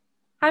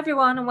Hi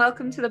everyone and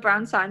welcome to the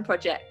Brown Sign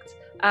Project.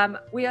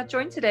 We are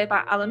joined today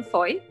by Allan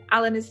Foy.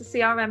 Allan is the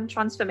CRM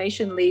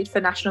Transformation Lead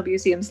for National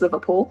Museums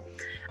Liverpool.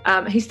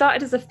 He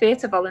started as a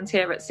theatre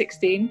volunteer at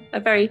 16, a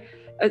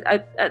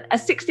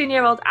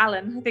 16-year-old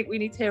Allan. I think we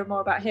need to hear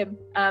more about him.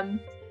 And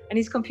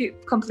he's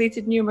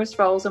completed numerous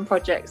roles and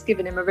projects,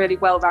 giving him a really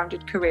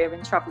well-rounded career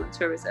in travel and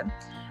tourism.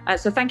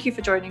 So thank you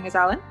for joining us,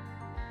 Allan.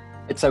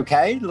 It's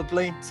okay,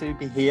 lovely to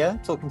be here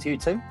talking to you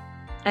too.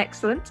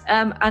 Excellent.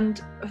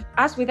 And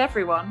as with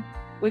everyone,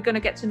 we're going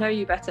to get to know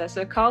you better.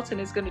 So Carlton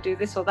is going to do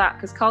this or that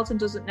because Carlton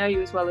doesn't know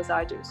you as well as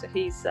I do. So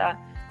he's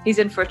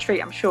in for a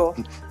treat, I'm sure.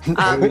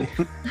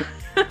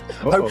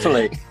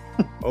 Hopefully.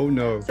 Oh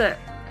no. So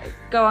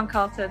go on,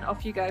 Carlton,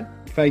 off you go.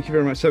 Thank you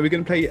very much. So we're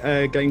going to play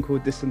a game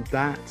called This and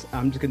That.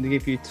 I'm just going to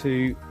give you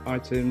two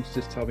items.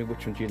 Just tell me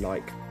which ones you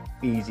like.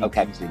 Easy.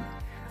 Okay. Easy.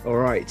 All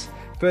right.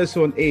 First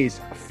one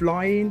is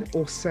flying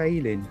or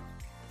sailing?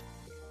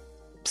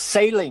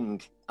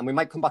 Sailing. And we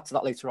might come back to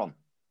that later on.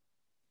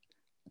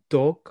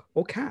 Dog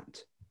or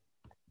cat?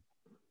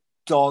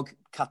 Dog.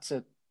 Cats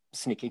are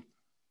sneaky.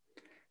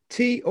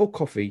 Tea or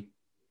coffee?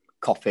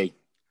 Coffee.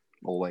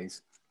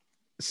 Always.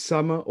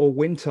 Summer or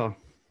winter?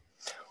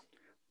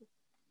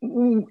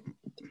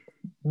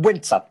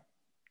 Winter.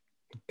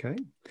 Okay.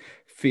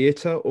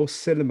 Theatre or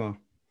cinema?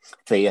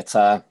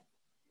 Theatre.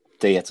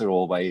 Theatre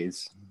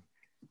always.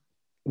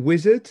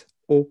 Wizard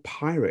or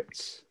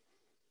pirates?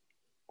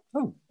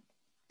 Oh,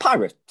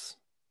 pirates.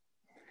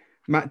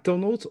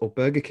 McDonald's or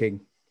Burger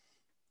King?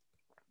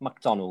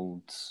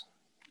 McDonald's.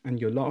 And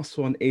your last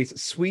one is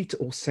sweet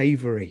or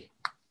savoury?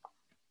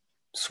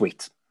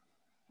 Sweet.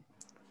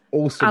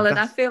 Awesome. Allan,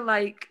 I feel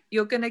like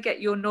you're going to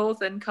get your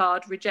Northern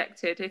card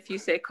rejected if you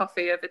say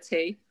coffee over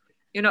tea.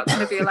 You're not going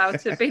to be allowed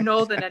to be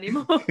Northern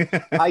anymore.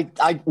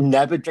 I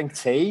never drink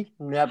tea.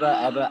 Never,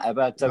 ever,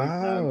 ever.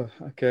 Wow,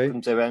 okay.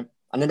 Couldn't do it.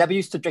 And I never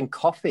used to drink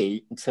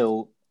coffee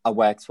until I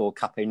worked for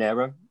Cafe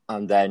Nero.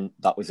 And then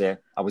that was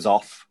it. I was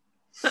off.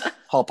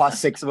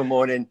 6:30 in the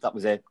morning, that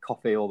was it.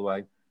 Coffee all the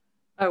way.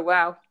 Oh,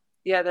 wow.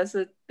 Yeah, there's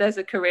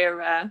a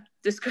career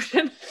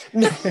discussion.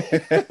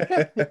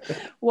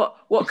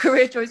 What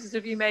career choices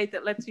have you made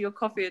that led to your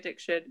coffee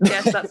addiction?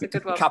 Yes, that's a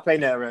good one. Cafe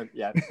Nero,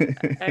 yeah.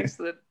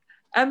 Excellent.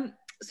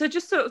 So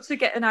just to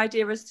get an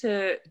idea as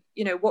to,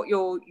 what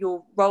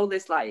your role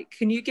is like,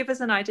 can you give us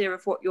an idea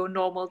of what your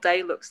normal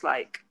day looks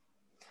like?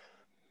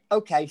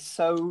 Okay,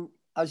 so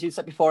as you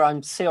said before,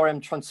 I'm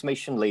CRM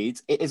Transformation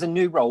Lead. It is a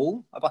new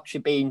role. I've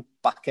actually been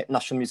back at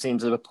National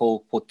Museums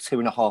Liverpool for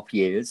 2.5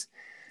 years.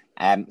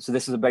 So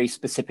this is a very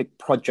specific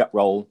project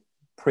role.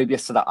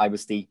 Previous to that, I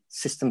was the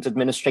systems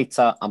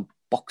administrator and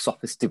box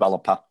office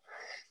developer.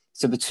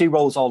 So the two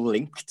roles are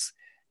linked.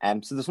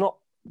 So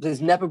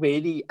there's never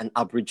really an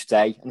average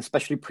day, and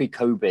especially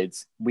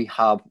pre-COVID, we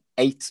have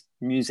 8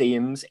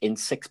 museums in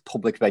 6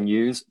 public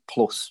venues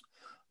plus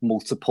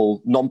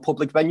multiple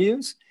non-public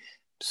venues.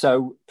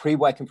 So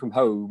pre-working from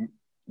home,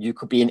 you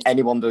could be in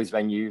any one of those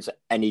venues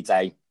any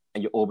day,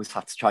 and you always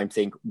have to try and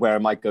think, where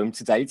am I going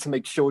today, to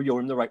make sure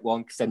you're in the right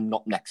one, because they're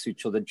not next to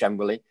each other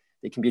generally.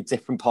 They can be at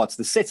different parts of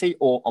the city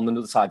or on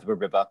another side of a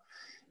river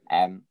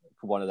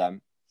for one of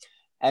them.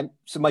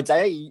 So my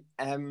day,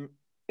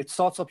 it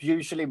starts off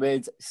usually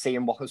with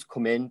seeing what has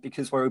come in,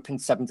 because we're open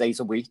 7 days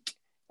a week.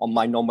 On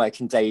my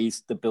non-working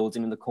days, the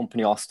building and the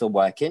company are still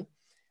working.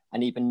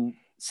 And even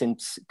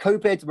since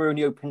COVID, we're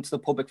only open to the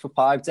public for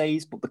 5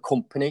 days, but the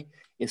company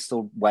is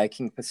still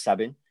working for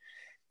 7.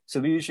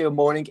 So usually a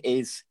morning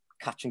is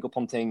catching up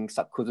on things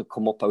that could have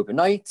come up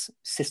overnight,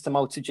 system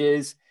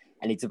outages,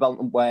 any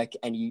development work,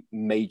 any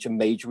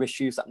major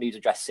issues that need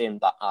addressing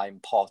that I'm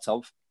part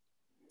of.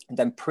 And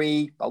then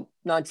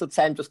 9 till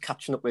 10, just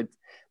catching up with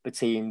the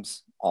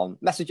teams on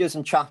messages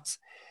and chats.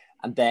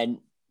 And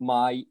then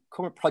my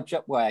current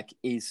project work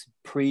is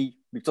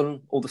we've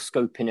done all the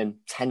scoping and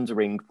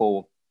tendering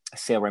for a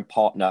CRM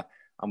partner,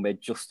 and we're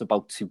just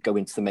about to go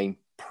into the main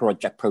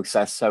project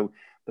process. So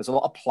there's a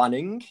lot of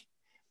planning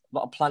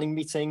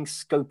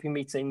meetings, scoping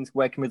meetings,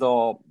 working with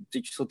our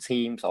digital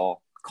teams, our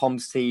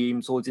comms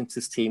teams,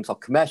 audiences teams, our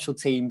commercial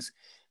teams,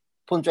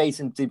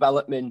 fundraising,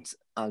 development,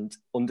 and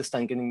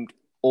understanding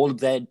all of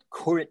their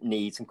current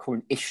needs and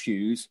current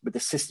issues with the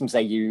systems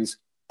they use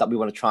that we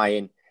want to try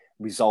and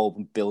resolve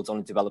and build on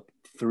and develop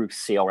through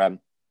CRM.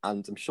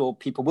 And I'm sure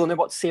people will know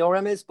what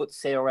CRM is, but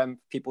CRM,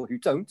 people who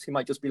don't, who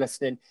might just be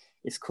listening,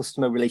 is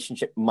customer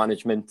relationship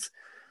management.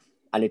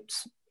 And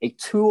it's a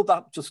tool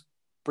that just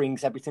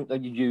brings everything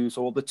that you use,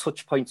 all the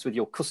touch points with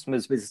your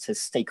customers, visitors,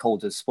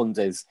 stakeholders,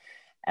 funders,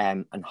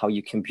 and how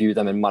you can view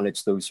them and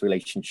manage those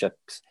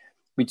relationships.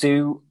 We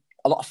do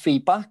a lot of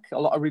feedback, a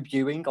lot of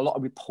reviewing, a lot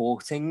of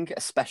reporting,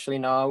 especially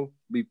now.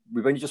 We've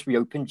only just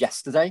reopened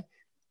yesterday,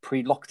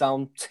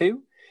 pre-lockdown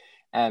 2,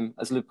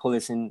 as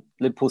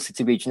Liverpool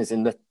City Region is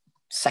in the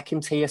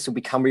 2nd tier, so we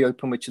can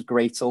reopen, which is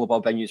great. All of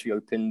our venues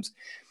reopened.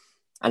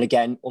 And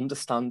again,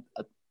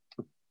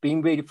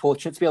 being really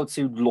fortunate to be able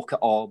to look at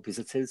our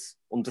visitors,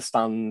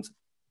 understand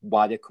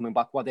why they're coming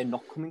back, why they're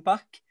not coming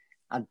back,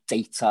 and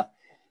data,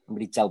 and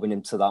really delving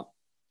into that.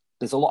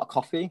 There's a lot of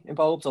coffee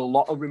involved, a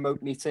lot of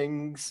remote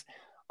meetings,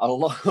 a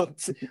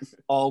lot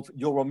of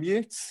you're on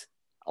mute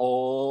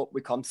or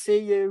we can't see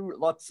you.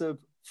 Lots of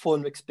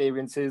fun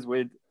experiences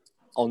with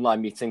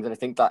online meetings. And I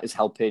think that is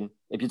helping.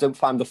 If you don't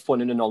find the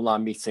fun in an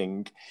online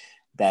meeting,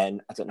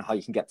 then I don't know how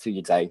you can get through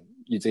your day.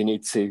 You do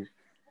need to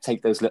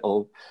take those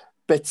little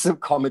bits of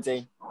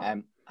comedy.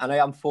 And I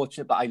am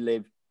fortunate that I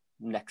live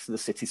next to the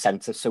city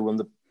centre. So on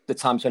the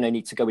times when I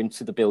need to go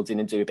into the building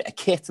and do a bit of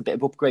kit, a bit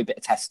of upgrade, a bit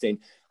of testing,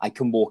 I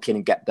can walk in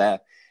and get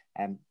there.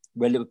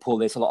 Where Liverpool,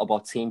 there's a lot of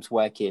our teams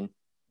work in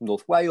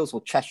North Wales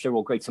or Cheshire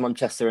or Greater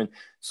Manchester, and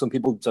some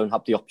people don't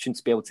have the option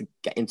to be able to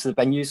get into the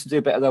venues to do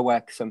a bit of their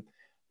work. So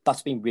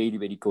that's been really,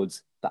 really good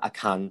that I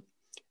can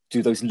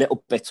do those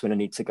little bits when I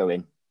need to go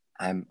in.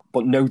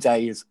 But no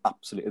day is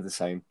absolutely the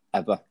same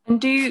ever. And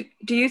do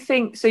you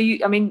think so?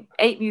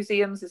 8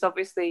 museums is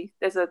obviously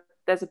there's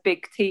a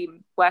big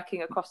team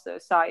working across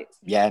those sites.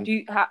 Yeah.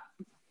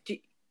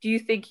 Do you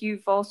think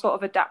you've all sort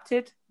of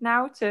adapted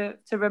now to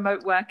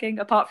remote working,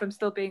 apart from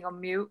still being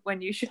on mute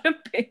when you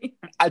shouldn't be?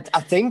 I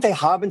think they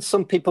have, and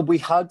some people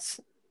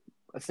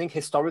I think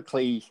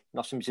historically,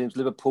 National Museums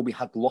Liverpool, we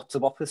had lots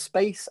of office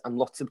space and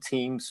lots of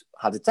teams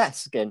had a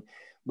desk, and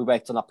we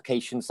worked on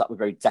applications that were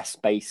very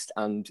desk-based,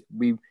 and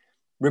we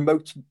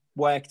remote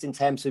worked in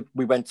terms of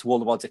we went to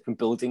all of our different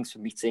buildings for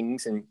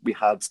meetings and we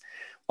had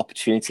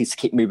opportunities to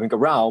keep moving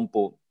around,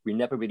 but we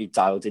never really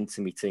dialed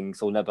into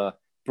meetings or never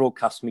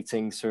broadcast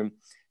meetings from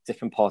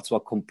different parts of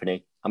our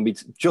company. And we'd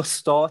just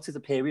started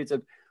a period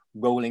of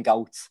rolling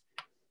out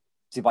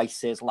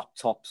devices,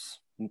 laptops,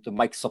 the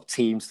Microsoft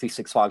Teams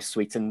 365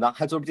 suite, and that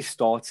had already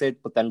started,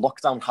 but then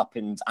lockdown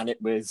happened and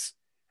it was,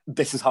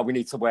 this is how we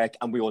need to work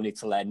and we all need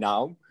to learn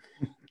now.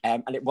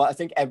 I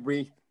think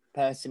every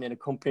person in a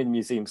company in the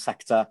museum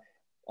sector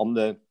on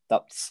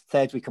that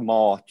third week of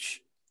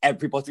March,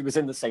 everybody was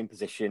in the same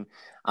position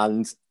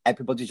and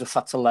everybody just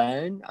had to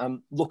learn.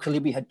 Luckily,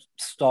 we had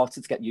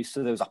started to get used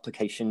to those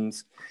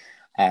applications.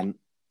 And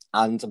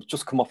I've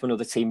just come off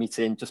another team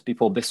meeting just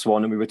before this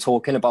one, and we were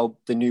talking about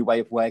the new way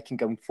of working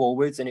going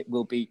forwards, and it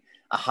will be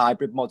a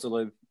hybrid model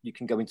of you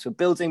can go into a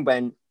building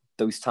when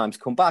those times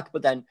come back,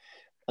 but then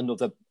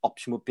another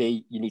option would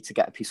be you need to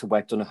get a piece of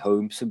work done at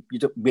home, so you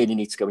don't really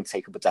need to go and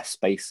take up a desk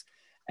space.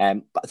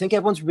 But I think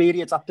everyone's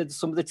really adapted.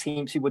 Some of the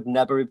teams who would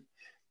never have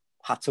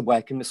had to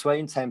work in this way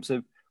in terms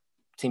of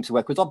teams who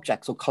work with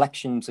objects or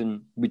collections,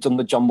 and we've done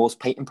the John Moore's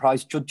Patent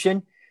Prize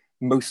judging,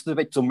 most of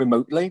it done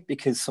remotely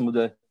because some of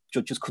the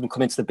judges couldn't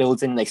come into the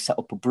building. They set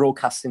up a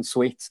broadcasting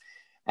suite,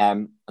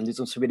 and there's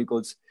done some really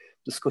good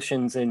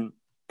discussions and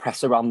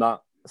press around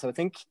that. So I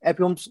think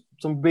everyone's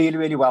done really,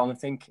 really well, and I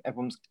think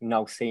everyone's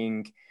now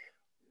seeing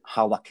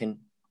how that can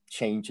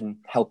change and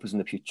help us in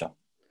the future.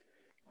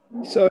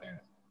 So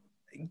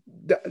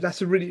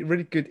that's a really,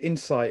 really good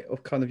insight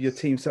of kind of your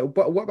team. So,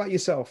 but what about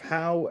yourself?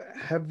 How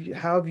have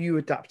you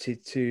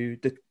adapted to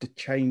the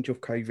change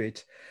of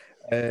COVID?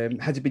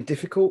 Has it been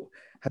difficult?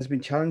 Has it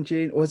been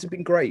challenging, or has it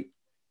been great?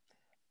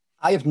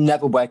 I have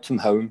never worked from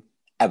home,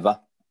 ever.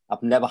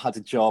 I've never had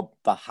a job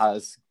that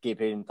has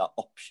given that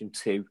option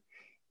to,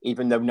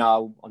 even though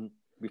now on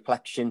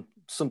reflection,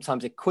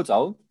 sometimes it could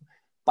have,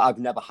 but I've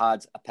never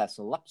had a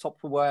personal laptop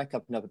for work.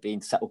 I've never been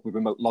set up with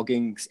remote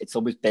loggings. It's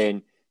always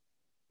been,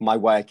 my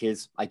work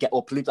is, I get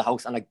up, leave the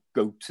house and I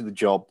go to the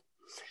job.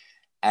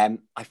 I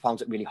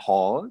found it really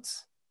hard.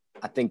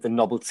 I think the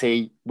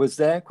novelty was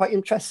there, quite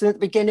interesting at the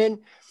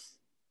beginning.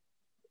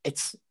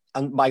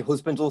 And my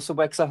husband also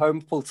works at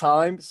home full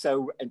time.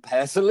 So, and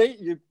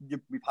personally,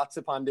 we've had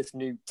to find this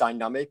new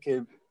dynamic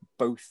of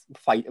both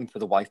fighting for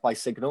the Wi-Fi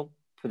signal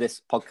for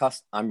this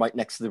podcast. I'm right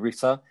next to the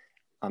router.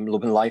 I'm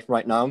loving life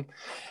right now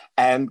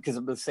because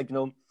of the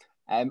signal.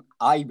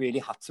 I really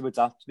had to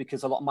adapt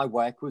because a lot of my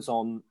work was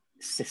on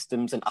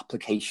systems and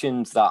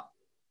applications that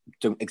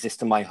don't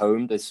exist in my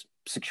home. There's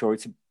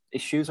security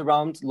issues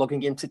around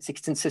logging into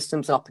ticketing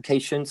systems and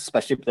applications,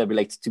 especially if they're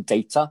related to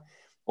data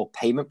or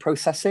payment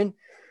processing.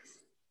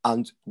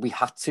 And we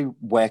had to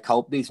work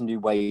out these new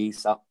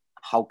ways that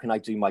how can I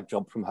do my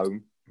job from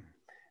home?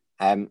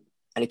 And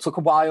it took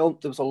a while.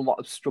 There was a lot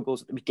of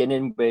struggles at the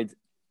beginning with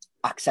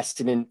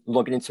accessing and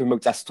logging into a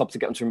remote desktop to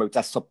get onto a remote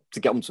desktop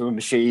to get onto a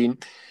machine.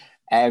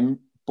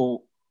 But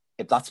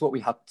if that's what we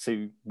had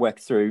to work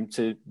through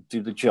to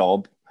do the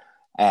job,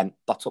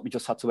 that's what we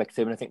just had to work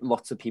through. And I think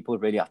lots of people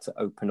really had to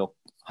open up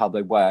how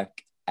they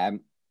work. I've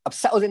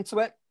settled into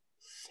it.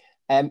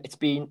 It's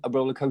been a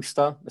roller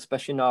coaster,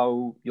 especially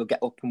now you'll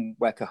get up and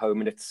work at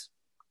home and it's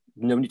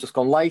only just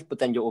gone live, but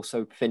then you're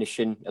also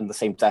finishing on the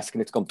same desk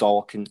and it's gone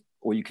dark and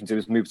all you can do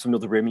is move to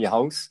another room in your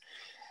house.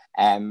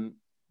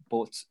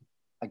 But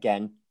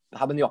again,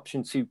 having the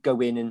option to go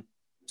in and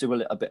do a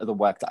little bit of the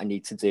work that I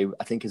need to do,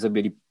 I think is a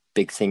really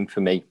big thing for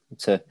me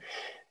to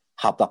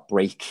have that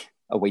break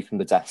away from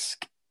the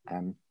desk.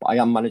 But I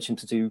am managing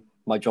to do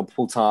my job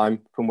full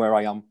time from where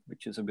I am,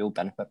 which is a real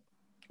benefit.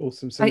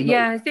 Awesome. So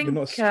I think you're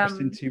not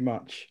stressing too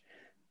much.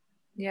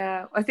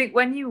 Yeah, I think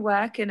when you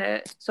work in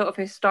a sort of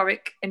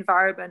historic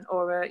environment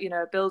or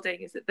a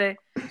building, is that they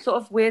sort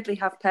of weirdly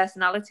have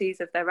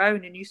personalities of their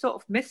own, and you sort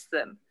of miss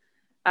them.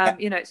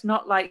 It's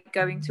not like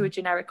going to a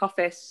generic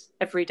office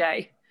every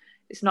day.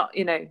 it's not,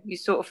 you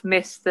sort of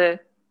miss the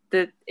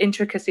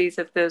intricacies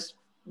of those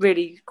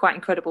really quite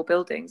incredible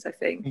buildings, I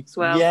think, as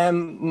well. Yeah,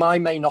 my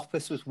main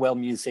office was Well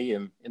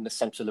Museum in the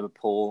centre of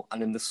Liverpool,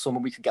 and in the summer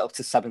we could get up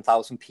to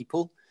 7,000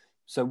 people.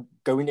 So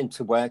going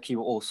into work, you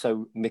were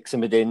also mixing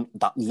within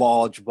that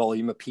large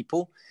volume of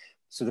people.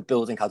 So the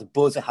building had a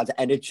buzz, it had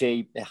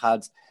energy,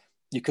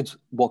 you could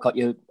walk out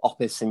your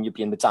office and you'd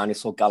be in the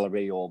dinosaur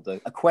gallery or the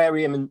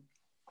aquarium. And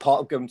part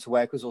of going to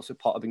work was also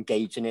part of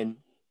engaging in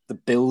the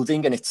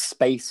building and its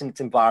space and its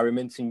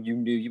environment. And you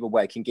knew you were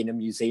working in a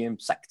museum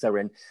sector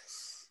and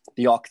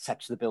the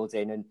architecture of the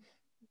building. And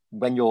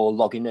when you're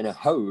logging in at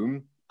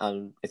home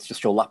and it's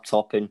just your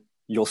laptop in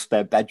your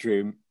spare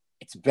bedroom,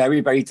 it's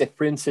very, very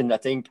different. And I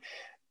think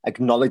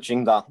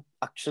acknowledging that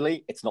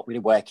actually it's not really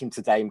working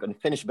today, I'm going to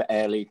finish a bit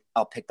early,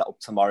 I'll pick that up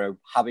tomorrow,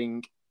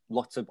 having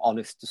lots of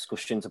honest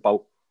discussions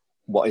about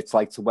what it's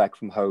like to work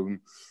from home,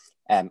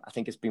 I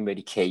think it's been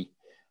really key.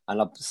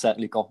 And I've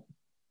certainly got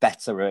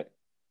better at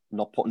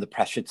not putting the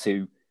pressure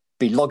to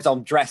be logged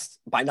on dressed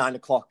by 9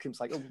 o'clock. It's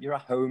like, oh, you're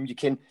at home, you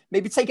can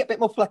maybe take it a bit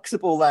more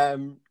flexible.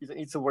 You don't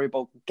need to worry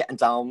about getting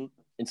down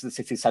into the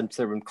city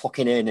centre and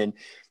clocking in and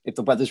if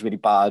the weather's really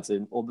bad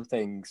and all the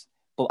things.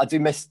 But I do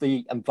miss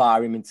the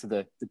environment of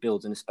the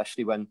building,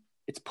 especially when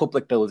it's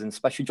public building,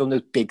 especially during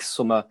those big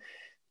summer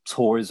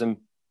tourism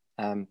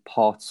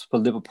parts for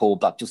Liverpool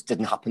that just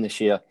didn't happen this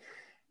year.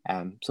 So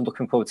I'm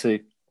looking forward to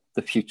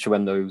the future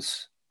when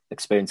those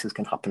experiences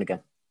can happen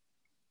again.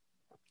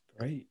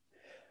 Great.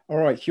 All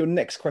right, your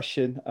next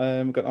question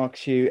I'm going to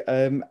ask you,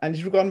 and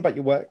it's regarding about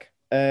your work,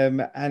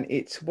 and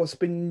it's what's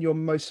been your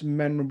most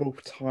memorable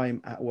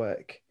time at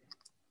work?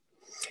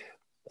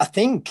 I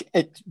think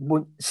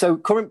so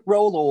current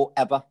role or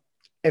ever?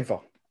 Ever.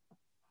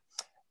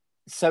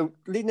 So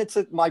leading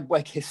into my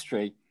work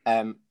history,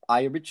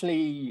 I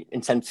originally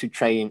intended to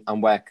train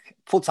and work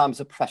full-time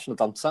as a professional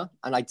dancer,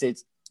 and I did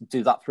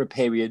do that for a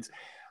period,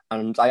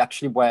 and I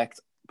actually worked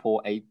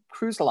for a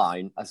cruise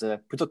line as a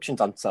production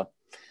dancer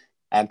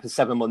for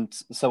 7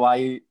 months. So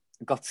I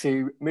got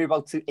to move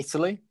out to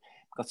Italy,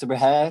 got to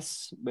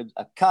rehearse with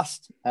a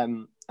cast,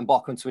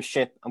 embark onto a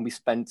ship, and we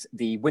spent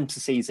the winter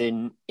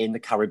season in the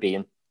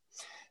Caribbean.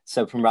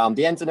 So from around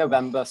the end of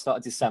November, start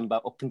of December,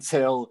 up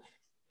until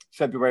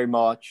February,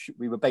 March,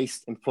 we were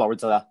based in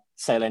Florida,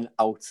 sailing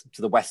out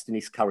to the West and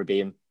East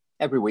Caribbean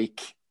every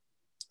week.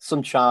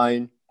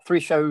 Sunshine, 3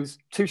 shows,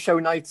 2 show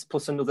nights,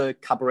 plus another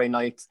cabaret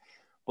night.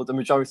 But the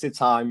majority of the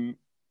time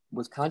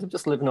was kind of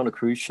just living on a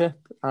cruise ship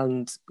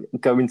and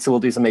going to all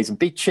these amazing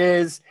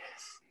beaches,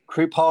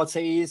 crew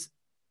parties.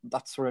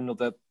 That's for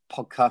another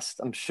podcast,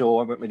 I'm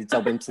sure. I won't really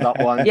delve into that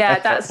one.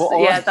 That's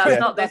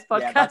not this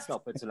podcast. Yeah, that's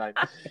not for tonight.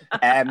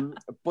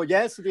 But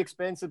yeah, so the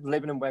experience of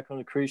living and working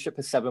on a cruise ship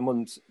for 7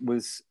 months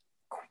was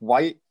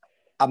quite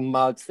a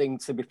mad thing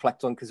to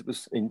reflect on because it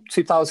was in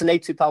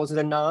 2008,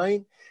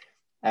 2009.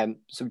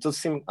 So it does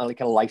seem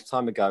like a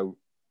lifetime ago.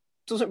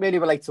 It doesn't really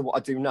relate to what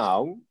I do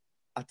now,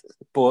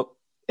 but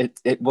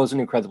it was an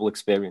incredible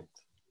experience.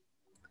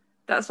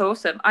 That's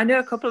awesome. I know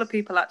a couple of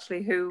people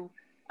actually who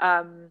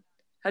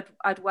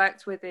I'd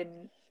worked with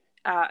in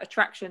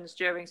attractions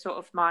during sort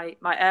of my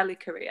early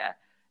career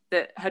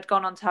that had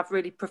gone on to have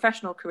really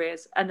professional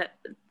careers, and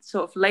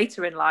sort of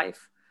later in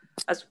life,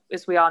 as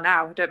we are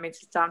now, I don't mean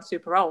to sound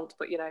super old,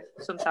 but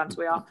sometimes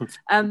we are,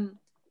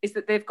 is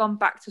that they've gone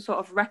back to sort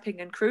of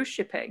repping and cruise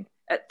shipping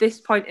at this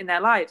point in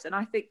their lives. And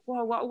I think,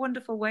 wow, what a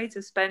wonderful way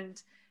to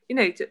spend,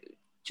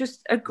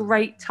 just a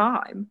great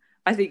time.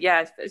 I think,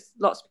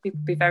 lots of people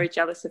be very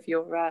jealous of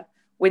your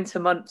winter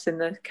months in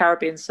the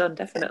Caribbean sun,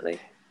 definitely.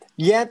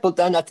 Yeah, but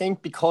then I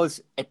think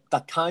because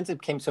that kind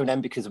of came to an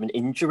end because of an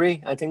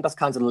injury, I think that's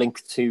kind of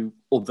linked to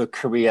other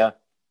career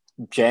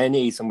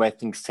journeys and where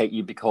things take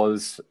you,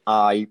 because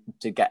I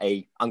did get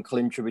a ankle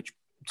injury which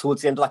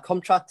towards the end of that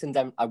contract, and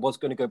then I was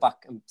going to go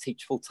back and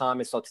teach full-time.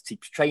 I started to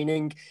teach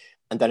training,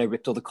 and then I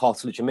ripped all the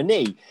cartilage in my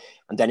knee,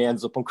 and then it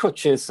ends up on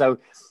crutches. So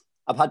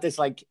I've had this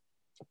like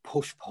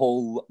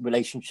push-pull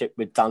relationship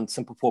with dance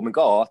and performing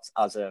art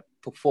as a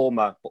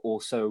performer, but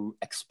also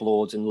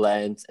explored and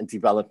learned and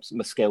developed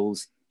my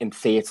skills in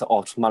theatre,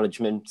 art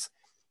management,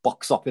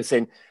 box office.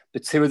 And the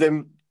two of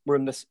them were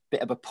in this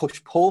bit of a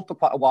push-pull for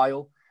quite a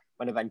while,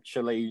 when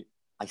eventually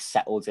I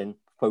settled in,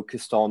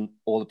 focused on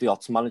all of the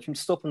arts management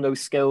stuff and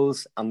those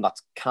skills, and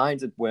that's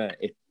kind of where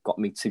it got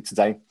me to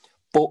today.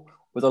 But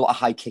with a lot of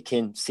high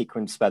kicking,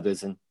 sequence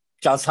feathers and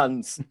jazz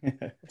hands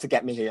to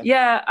get me here.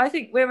 Yeah, I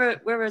think we're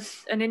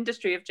an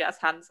industry of jazz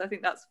hands. I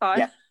think that's fine.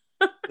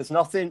 Yeah. There's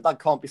nothing that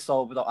can't be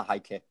solved without a high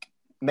kick.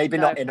 Maybe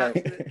not in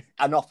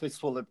an office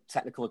full of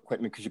technical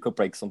equipment, because you could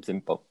break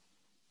something, but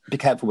be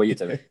careful where you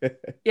do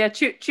it. Yeah,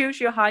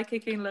 choose your high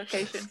kicking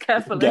location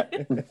carefully.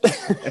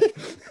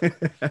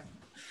 Yeah.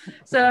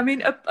 So, I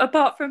mean,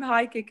 apart from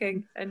high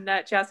kicking and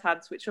jazz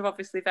hands, which are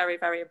obviously very,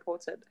 very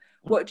important,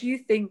 what do you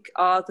think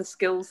are the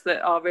skills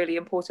that are really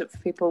important for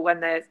people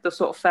when they're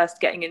sort of first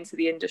getting into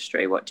the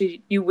industry? What do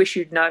you wish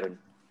you'd known?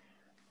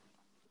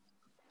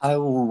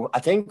 Oh, I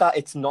think that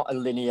it's not a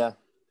linear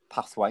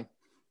pathway,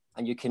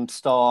 and you can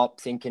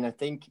start thinking, I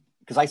think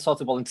because I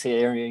started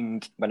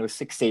volunteering when I was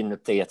 16 in the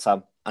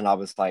theatre, and I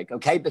was like,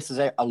 okay, this is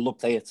it. I love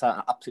theatre.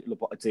 I absolutely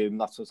love what I do. And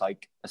that was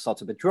like, I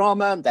started with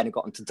drama, and then I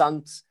got into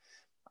dance,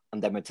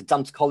 and then went to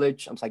dance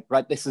college. I was like,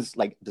 right, this is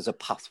like, there's a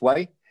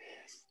pathway.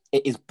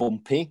 It is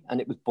bumpy, and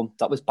it was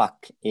that was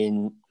back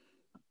in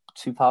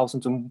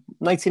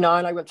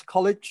 2099. I went to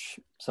college,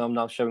 so I'm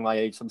now showing my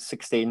age. I'm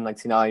 16,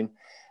 99,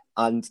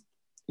 and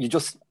you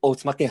just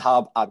automatically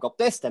have, I've got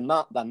this, then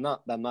that, then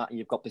that, then that, and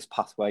you've got this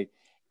pathway.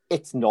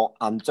 It's not,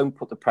 and don't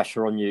put the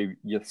pressure on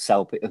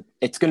yourself.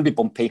 It's going to be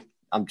bumpy,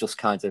 and just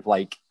kind of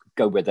like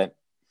go with it.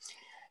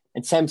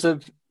 In terms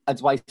of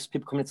advice,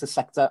 people coming into the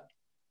sector,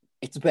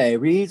 it's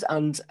varied,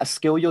 and a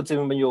skill you're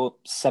doing when you're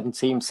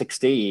 17,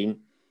 16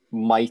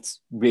 might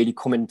really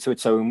come into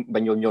its own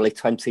when you're in your late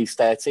 20s,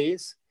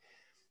 30s.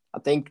 I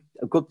think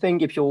a good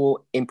thing if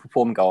you're in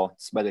performing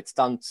arts, whether it's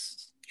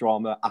dance,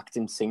 drama,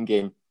 acting,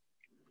 singing,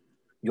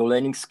 you're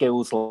learning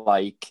skills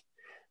like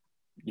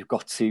you've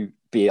got to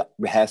be at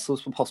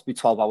rehearsals for possibly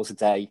 12 hours a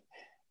day.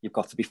 You've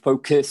got to be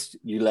focused.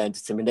 You learn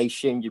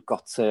determination. You've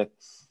got to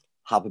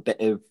have a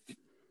bit of,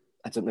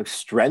 I don't know,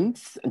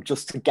 strength, and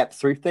just to get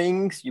through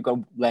things. You've got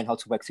to learn how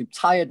to work through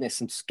tiredness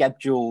and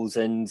schedules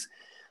and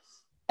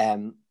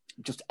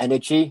just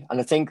energy. And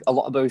I think a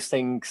lot of those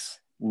things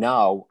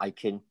now I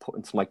can put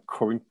into my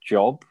current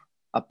job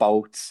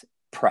about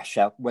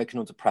pressure, working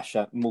under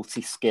pressure,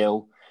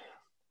 multi-skill,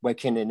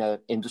 working in an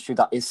industry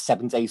that is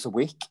 7 days a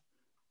week.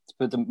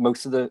 For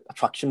most of the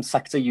attraction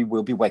sector, you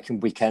will be working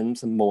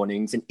weekends and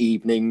mornings and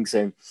evenings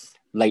and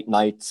late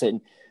nights.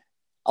 And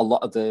a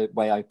lot of the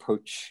way I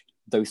approach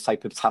those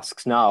type of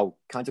tasks now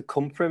kind of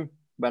come from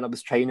when I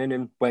was training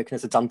and working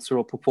as a dancer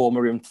or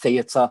performer in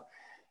theatre,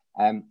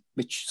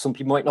 which some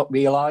people might not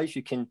realise.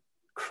 You can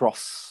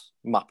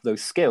cross-map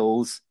those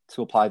skills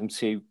to apply them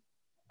to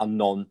a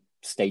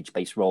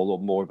non-stage-based role or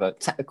more of a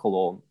technical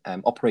or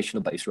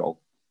operational-based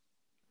role.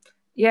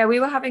 Yeah, we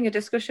were having a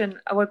discussion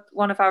with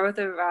one of our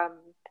other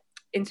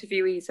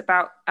interviewees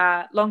about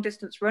long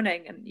distance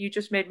running, and you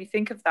just made me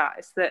think of that.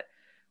 Is that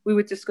we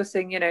were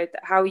discussing,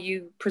 how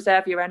you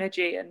preserve your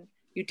energy and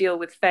you deal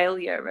with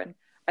failure. And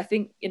I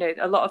think,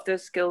 a lot of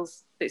those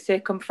skills they say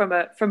come from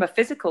a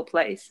physical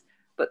place,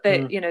 but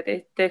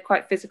they're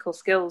quite physical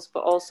skills,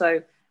 but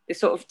also they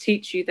sort of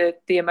teach you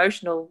the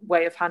emotional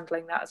way of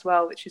handling that as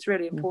well, which is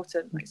really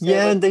important.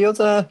 And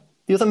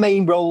the other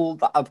main role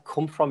that I've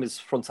come from is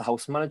front of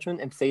house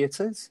management in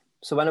theatres.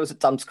 So when I was at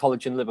dance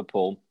college in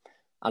Liverpool,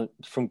 and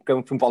from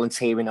going from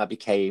volunteering, I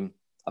became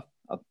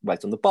I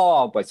worked on the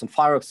bar, worked on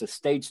fire ups,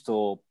 stage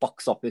store,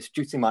 box office,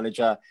 duty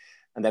manager,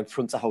 and then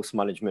front of house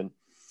management.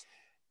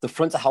 The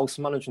front of house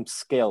management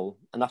skill,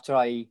 and after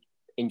I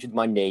injured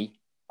my knee,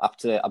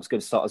 after I was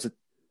going to start as a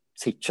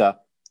teacher,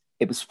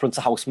 it was front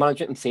of house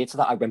management in theatre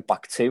that I went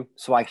back to.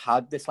 So I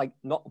had this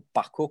not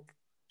backup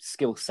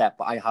skill set,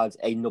 but I had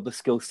another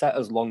skill set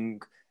as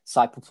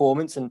alongside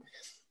performance. And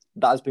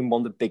that has been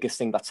one of the biggest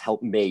things that's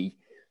helped me,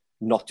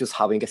 not just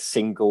having a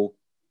single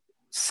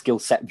skill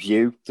set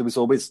view. There was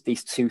always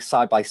these two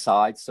side by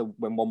side. So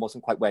when one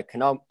wasn't quite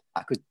working out,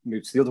 I could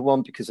move to the other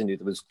one because I knew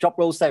there was job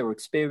roles there or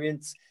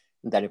experience.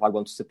 And then if I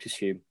wanted to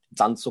pursue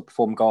dance or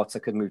performing arts, I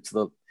could move to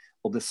the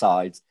other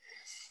side.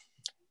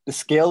 The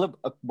skill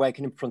of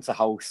working in front of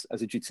house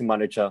as a duty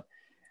manager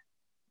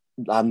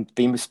and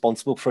being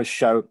responsible for a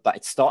show that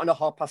it's starting at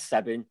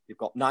 7:30, you've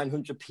got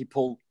 900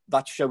 people,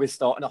 that show is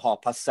starting at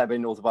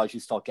 7:30, otherwise you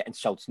start getting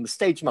shouts from the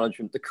stage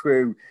management, the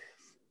crew,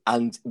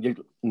 and you're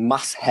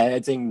mass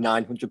herding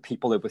 900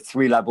 people over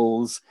 3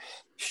 levels,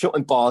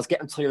 shutting bars,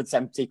 getting toilets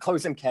empty,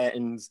 closing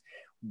curtains,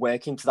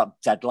 working to that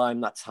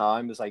deadline, that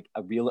time is like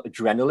a real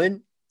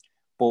adrenaline.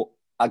 But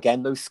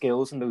again, those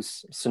skills and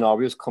those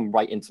scenarios come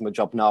right into my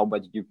job now,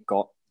 whether you've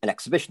got an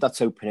exhibition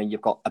that's opening,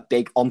 you've got a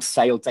big on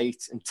sale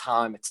date and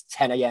time, it's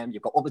 10 a.m,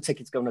 you've got all the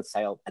tickets going on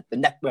sale, and the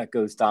network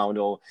goes down,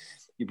 or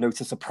you've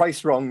noticed a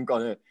price wrong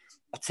on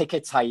a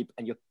ticket type,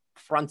 and you're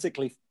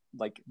frantically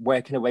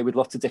working away with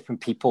lots of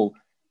different people.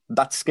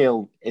 That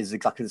skill is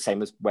exactly the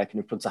same as working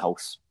in front of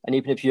house. And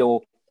even if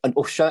you're an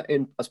usher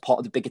in as part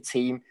of the bigger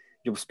team,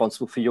 you're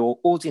responsible for your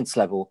audience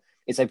level.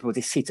 Is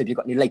everybody seated? Have you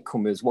got any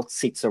latecomers? What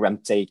seats are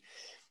empty?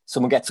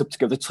 Someone gets up to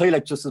go to the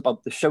toilet just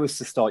about the show is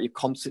to start. You're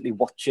constantly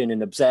watching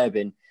and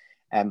observing.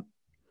 And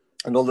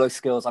all those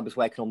skills I was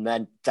working on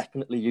then,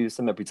 definitely use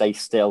them every day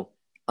still.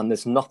 And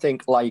there's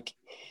nothing like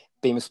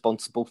being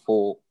responsible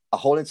for a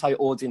whole entire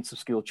audience of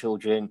school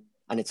children,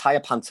 an entire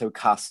panto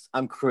cast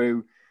and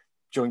crew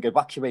during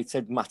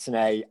evacuated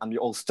matinee, and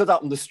you're all stood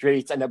out on the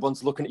street and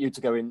everyone's looking at you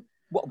to going,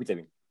 what are we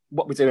doing?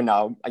 What are we doing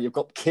now? And you've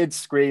got kids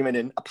screaming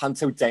in a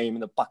panto dame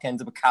in the back end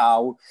of a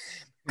cow,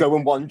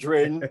 going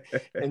wandering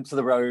into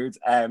the road.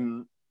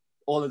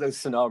 All of those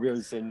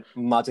scenarios and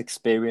mad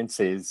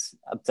experiences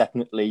have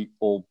definitely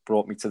all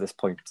brought me to this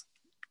point.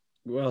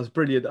 Well, it's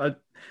brilliant.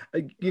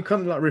 You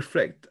kind of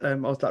reflect. I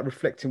was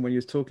reflecting when you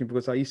was talking,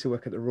 because I used to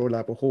work at the Royal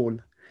Albert Hall,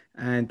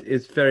 and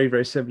it's very,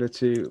 very similar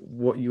to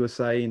what you were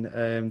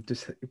saying.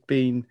 Just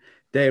being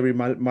there in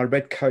my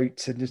red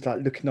coat and just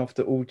like looking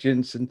after the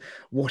audience and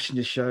watching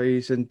the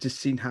shows and just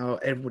seeing how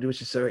everybody was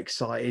just so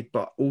excited,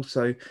 but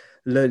also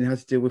learning how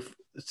to deal with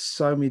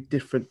so many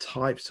different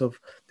types of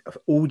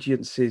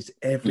audiences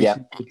every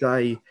single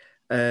day,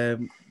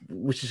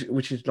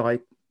 which is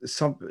like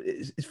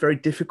it's very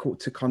difficult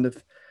to kind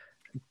of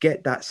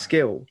get that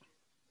skill.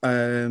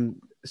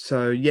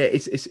 So yeah,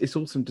 it's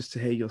awesome just to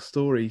hear your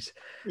stories.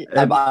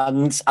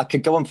 And I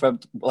could go on for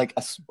like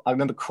I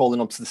remember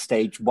crawling onto the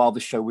stage while the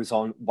show was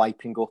on,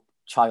 wiping up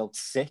child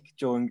sick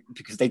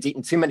because they'd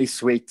eaten too many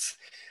sweets.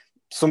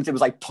 Somebody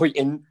was like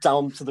pointing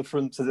down to the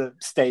front of the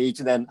stage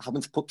and then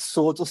having to put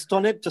sawdust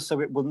on it just so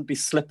it wouldn't be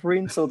slippery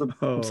until the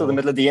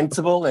middle of the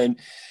interval. And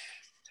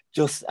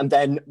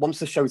then once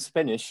the show's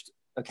finished,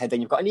 okay,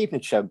 then you've got an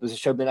evening show. There's a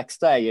show the next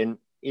day, and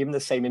even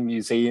the same in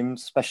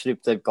museums, especially if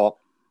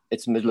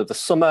it's the middle of the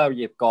summer,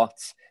 you've got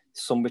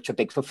some which are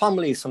big for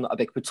families, some that are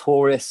big for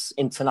tourists,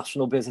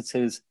 international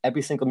visitors.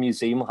 Every single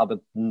museum will have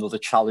another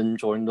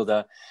challenge or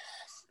another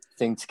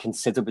thing to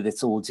consider with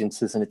its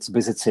audiences and its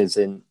visitors.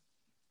 And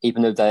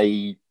even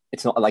though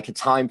it's not like a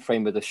time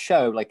frame with a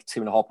show, like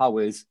 2.5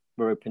 hours,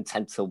 we're open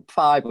 10 till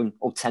 5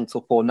 or 10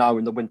 till 4 now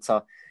in the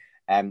winter.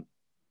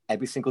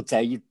 Every single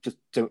day, you just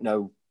don't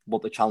know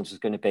what the challenge is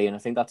going to be. And I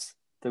think that's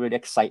the really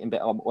exciting bit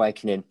of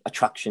working in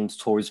attractions,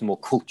 tourism or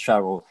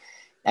culture or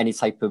any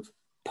type of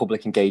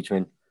public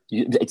engagement.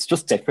 It's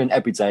just different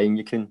every day, and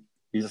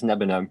you just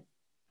never know.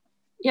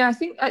 Yeah, I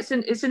think it's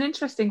an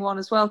interesting one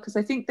as well, because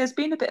I think there's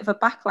been a bit of a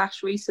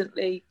backlash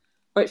recently,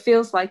 or it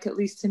feels like, at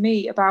least to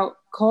me, about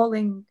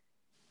calling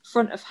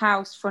front of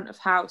house,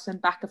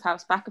 and back of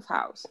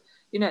house.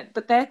 You know,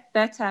 but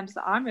they're terms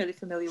that I'm really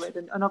familiar with,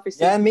 and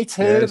obviously, yeah, me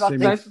too.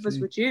 Both of us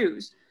would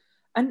use,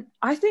 and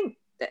I think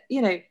that,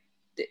 you know,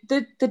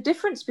 the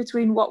difference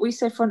between what we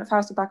say front of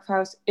house and back of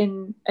house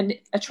in an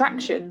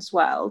attractions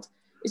world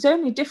is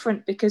only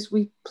different because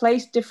we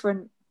place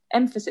different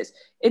emphasis.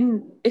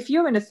 If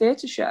you're in a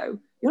theatre show,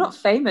 you're not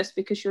famous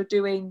because you're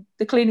doing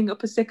the cleaning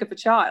up a sick of a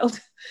child.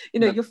 You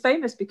know, you're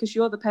famous because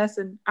you're the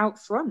person out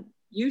front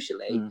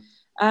usually.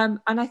 And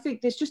I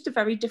think there's just a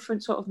very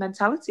different sort of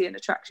mentality in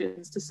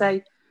attractions to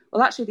say,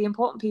 well, actually the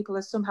important people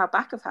are somehow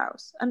back of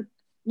house. And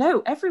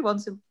no,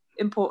 everyone's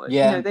important.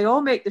 You know, they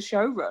all make the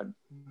show run.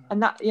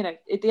 And that, you know,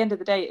 at the end of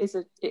the day, it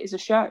is a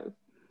show.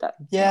 That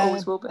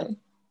always will be.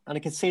 And I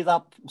can see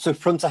that. So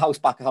front of house,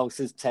 back of house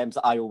is terms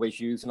that I always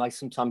use. And I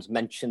sometimes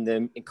mention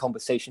them in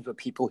conversations with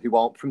people who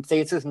aren't from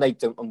theatres and they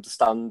don't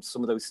understand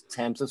some of those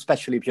terms,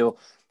 especially if you're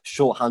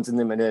shorthanding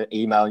them in an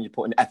email and you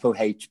put an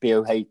FOH,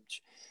 BOH.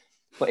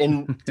 But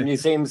in the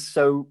museums,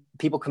 so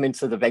people come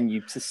into the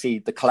venue to see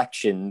the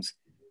collections.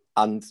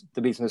 And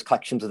the reason those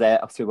collections are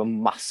there are through a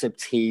massive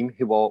team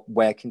who are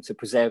working to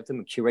preserve them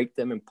and curate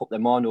them and put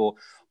them on or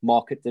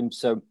market them.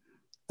 So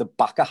the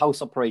back of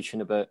house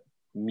operation of a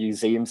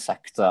museum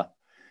sector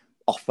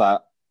offer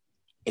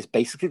is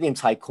basically the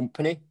entire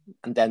company.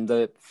 And then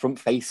the front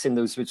facing,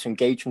 those which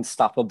engagement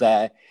staff are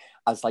there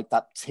as like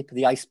that tip of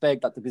the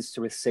iceberg that the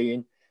visitor is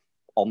seeing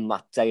on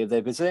that day of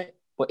their visit.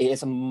 But it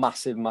is a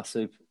massive,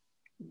 massive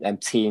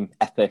team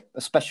effort,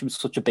 especially with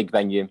such a big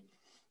venue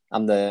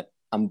and the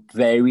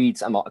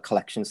varied amount of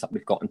collections that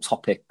we've got and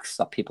topics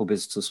that people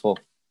visit us for.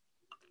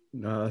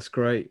 No, that's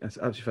great. That's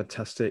absolutely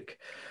fantastic.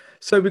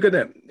 So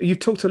you've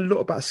talked a lot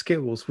about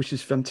skills, which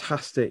is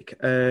fantastic,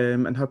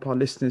 and hope our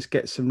listeners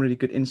get some really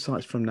good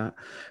insights from that.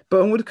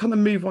 But I'm going to kind of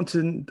move on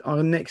to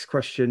our next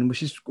question,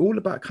 which is all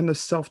about kind of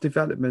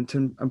self-development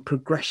and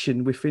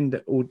progression within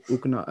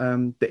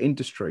the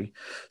industry.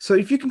 So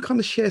if you can kind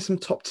of share some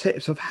top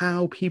tips of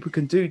how people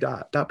can do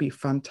that, that'd be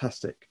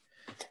fantastic.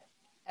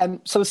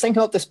 So I was thinking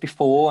about this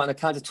before, and I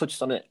kind of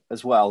touched on it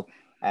as well.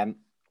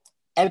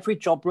 Every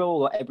job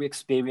role or every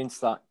experience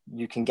that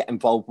you can get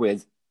involved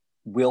with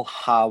will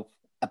have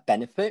a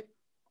benefit,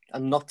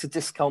 and not to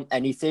discount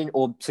anything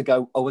or to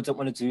go, oh, I don't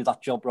want to do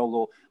that job role,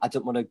 or I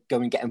don't want to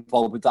go and get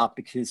involved with that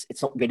because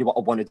it's not really what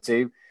I want to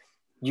do.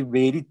 You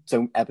really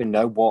don't ever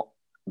know what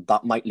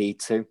that might lead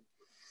to,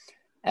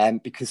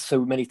 because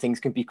so many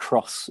things can be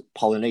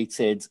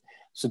cross-pollinated.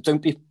 So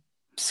don't be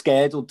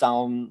scared or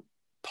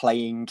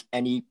downplaying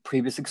any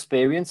previous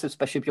experience,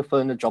 especially if you're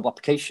filling a job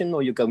application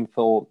or you're going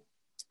for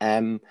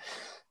an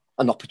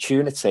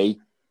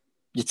opportunity.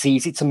 It's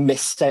easy to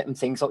miss certain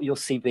things on your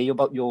CV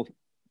about your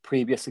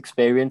previous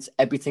experience.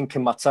 Everything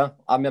can matter.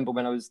 I remember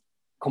when I was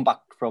come back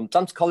from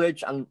dance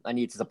college and I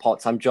needed a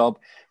part-time job,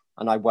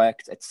 and I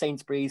worked at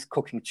Sainsbury's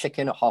cooking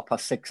chicken at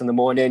 6:30 in the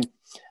morning.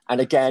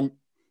 And again,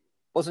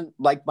 wasn't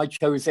like my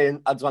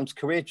chosen advanced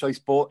career choice,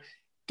 but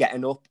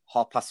getting up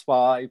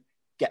 5:30,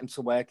 getting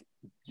to work,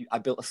 I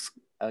built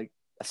a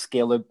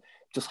skill of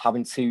just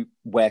having to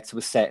work to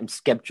a certain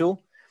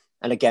schedule.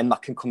 And again,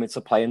 that can come into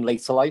play in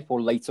later life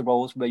or later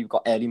roles where you've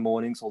got early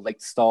mornings or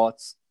late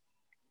starts.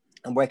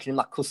 And working in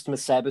that customer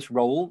service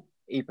role,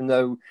 even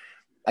though,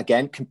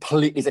 again,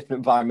 completely different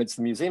environment to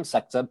the museum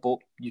sector, but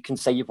you can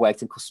say you've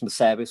worked in customer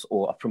service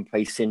or a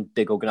front-facing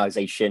big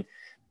organisation.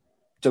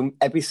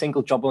 Every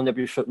single job and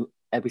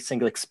every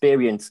single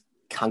experience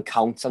can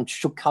count and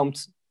should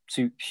count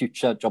to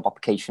future job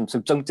applications. So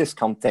don't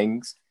discount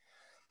things.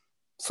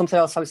 Something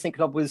else I was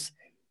thinking of was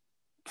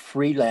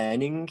free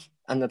learning.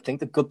 And I think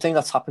the good thing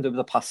that's happened over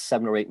the past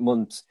 7 or 8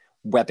 months,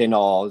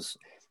 webinars,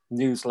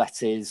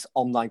 newsletters,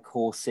 online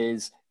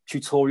courses,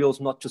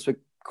 tutorials, not just with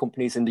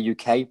companies in the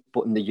UK,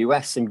 but in the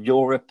US and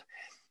Europe.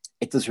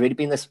 There's really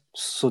been this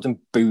sudden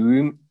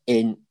boom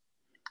in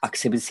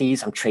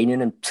activities and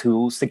training and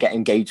tools to get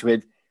engaged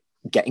with,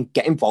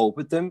 get involved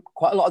with them.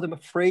 Quite a lot of them are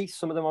free.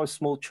 Some of them are a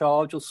small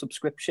charge or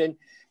subscription.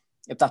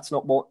 If that's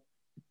not what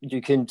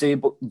you can do,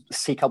 but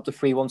seek out the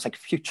free ones like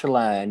Future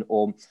Learn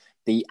or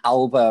the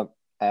Alva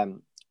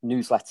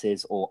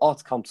newsletters or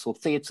Arts Council,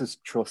 Theatres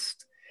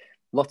Trust.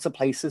 Lots of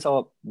places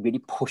are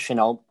really pushing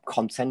out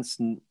contents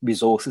and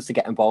resources to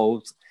get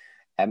involved.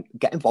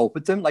 Get involved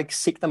with them, like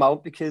seek them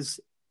out, because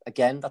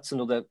again, that's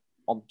another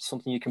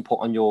something you can put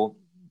on your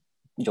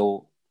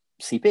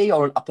CV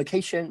or an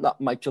application that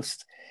might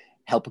just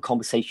help a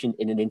conversation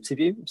in an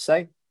interview,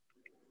 say.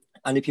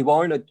 And if you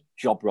are in a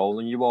job role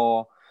and you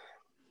are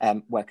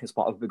working as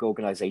part of a big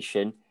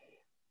organisation,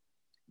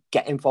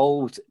 get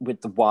involved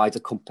with the wider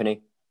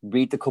company.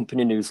 Read the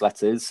company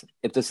newsletters.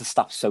 If there's a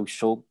staff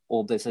social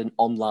or there's an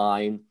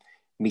online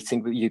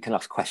meeting where you can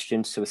ask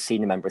questions to a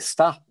senior member of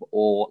staff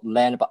or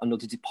learn about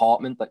another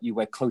department that you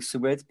work closer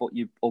with, but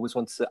you always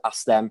want to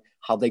ask them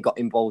how they got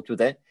involved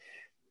with it.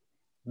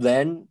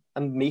 Learn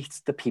and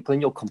meet the people in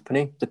your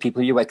company, the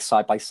people you work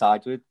side by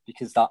side with,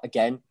 because that,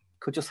 again,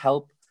 could just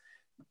help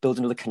build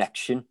another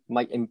connection,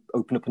 might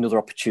open up another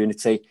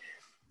opportunity.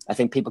 I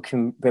think people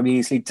can very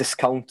easily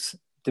discount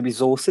the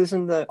resources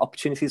and the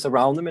opportunities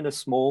around them in a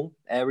small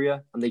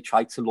area, and they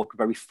try to look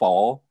very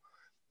far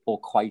or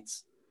quite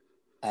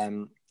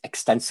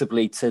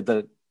extensively to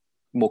the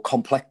more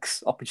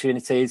complex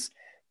opportunities.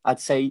 I'd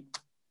say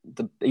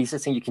the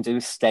easiest thing you can do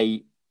is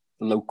stay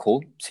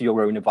local to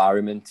your own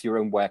environment, to your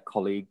own work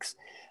colleagues,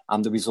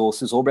 and the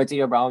resources already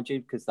around you,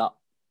 because that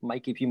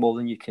might give you more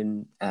than you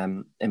can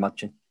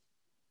imagine.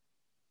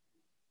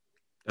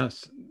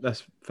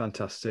 That's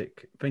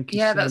fantastic. Thank you.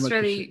 Yeah, so that's much.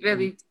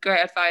 really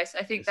great advice.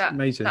 I think that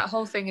amazing. That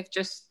whole thing of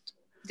just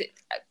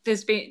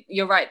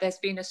you're right. There's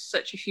been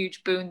such a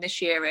huge boon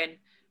this year in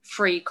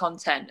free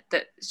content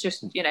that's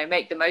just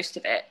make the most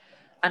of it.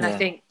 And I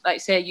think,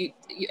 like say, you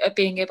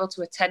being able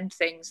to attend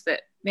things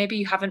that maybe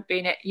you haven't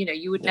been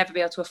you would never be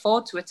able to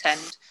afford to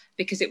attend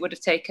because it would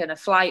have taken a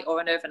flight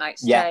or an overnight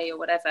stay or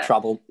whatever.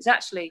 Travel is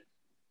actually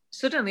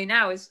suddenly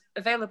now is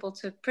available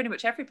to pretty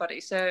much everybody.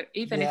 So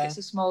even if it's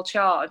a small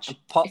charge,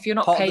 if you're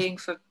not paying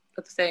for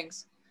other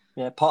things.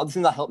 Yeah, part of the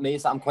thing that helped me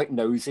is that I'm quite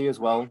nosy as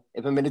well.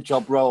 If I'm in a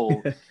job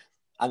role,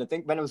 and I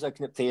think when I was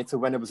working at theatre,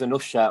 when I was an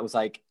usher, I was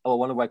like, oh, I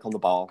want to work on the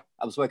bar.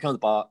 I was working on the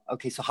bar.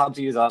 Okay, so how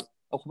do you do that?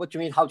 Oh, what do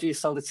you mean? How do you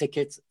sell the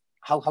ticket?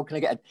 How can I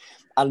get it?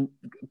 And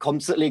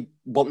constantly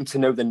wanting to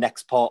know the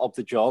next part of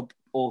the job.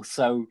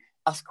 Also,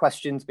 ask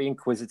questions, be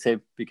inquisitive,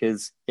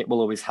 because it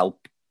will always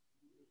help.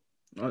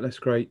 Oh, that's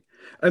great.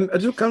 I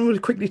just kind of really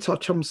quickly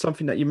touch on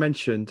something that you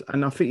mentioned,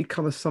 and I think it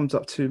kind of sums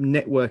up to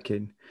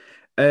networking.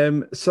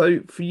 So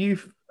for you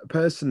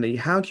personally,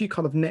 how do you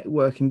kind of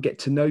network and get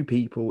to know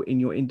people in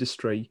your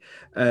industry,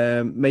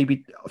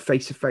 maybe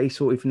face to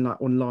face or even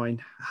like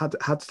online? How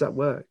does that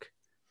work?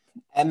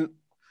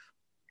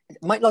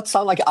 It might not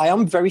sound like it. I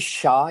am very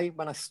shy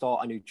when I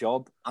start a new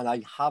job, and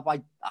I have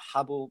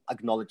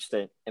acknowledged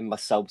it in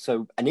myself.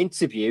 So an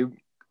interview,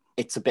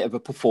 it's a bit of a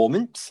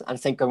performance. And I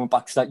think going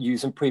back to that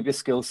using previous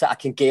skill set, I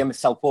can gear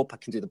myself up. I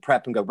can do the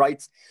prep and go,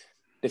 right,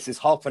 this is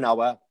half an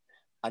hour.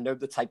 I know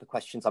the type of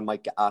questions I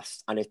might get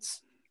asked, and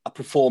it's a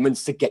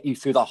performance to get you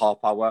through the half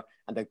hour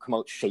and then come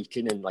out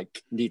shaking and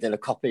like needing a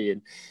copy.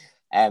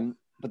 And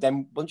but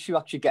then once you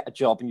actually get a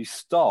job and you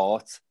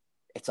start,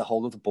 it's a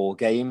whole other ball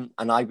game.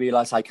 And I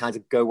realize I kind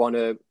of go on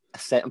a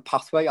certain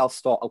pathway. I'll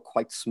start out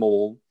quite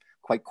small,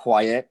 quite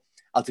quiet.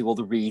 I'll do all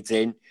the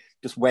reading,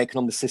 just working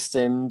on the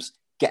systems,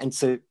 getting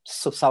to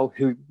suss out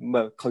who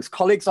my close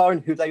colleagues are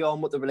and who they are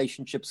and what the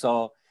relationships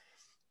are.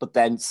 But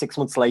then 6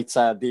 months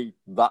later,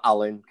 that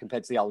Allan,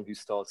 compared to the Allan who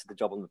started the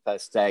job on the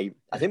first day,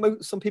 I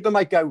think some people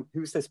might go,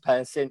 who's this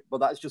person? Well,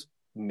 that's just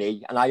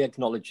me, and I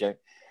acknowledge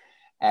it.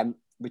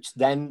 Which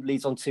then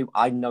leads on to,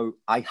 I know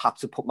I have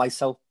to put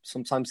myself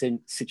sometimes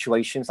in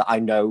situations that I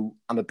know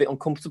I'm a bit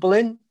uncomfortable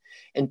in,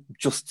 and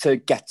just to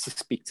get to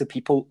speak to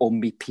people or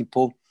meet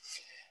people.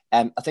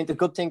 I think the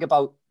good thing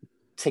about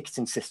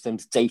ticketing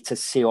systems, data,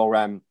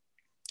 CRM,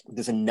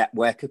 there's a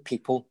network of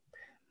people.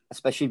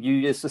 Especially if you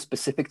use a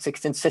specific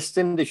ticketing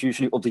system, there's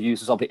usually other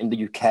users of it in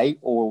the UK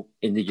or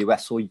in the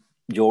US or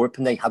Europe,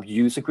 and they have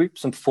user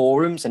groups and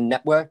forums and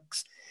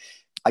networks.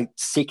 I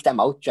seek them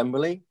out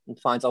generally and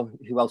find out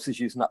who else is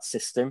using that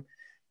system,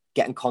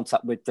 get in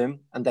contact with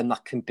them, and then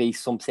that can be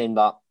something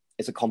that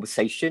is a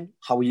conversation.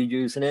 How are you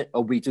using it?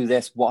 Or we do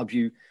this, what have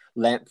you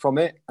learned from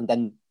it? And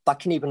then that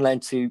can even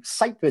lead to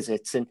site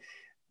visits and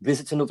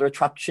visits and other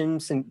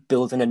attractions and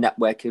building a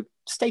network of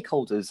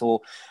stakeholders,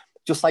 or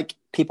just like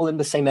people in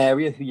the same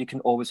area who you can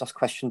always ask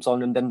questions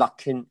on. And then that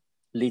can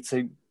lead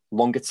to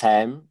longer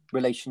term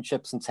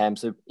relationships in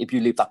terms of if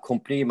you leave that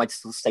company, you might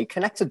still stay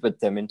connected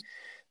with them, and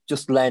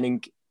just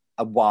learning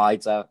a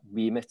wider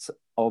remit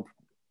of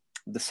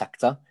the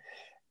sector.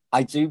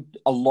 I do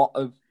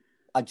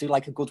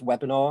like a good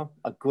webinar,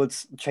 a good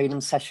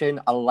training session.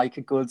 I like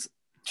a good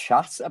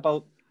chat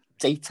about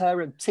data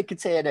and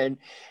ticketing and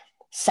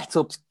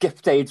setups,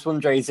 gift aids,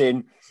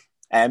 fundraising.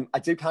 I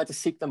do kind of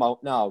seek them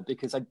out now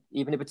because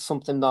even if it's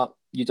something that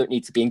you don't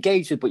need to be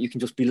engaged with, but you can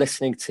just be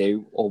listening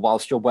to, or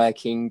whilst you're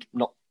working,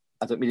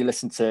 I don't really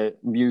listen to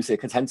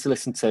music. I tend to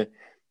listen to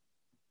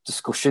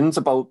discussions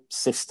about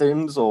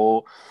systems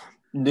or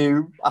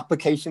new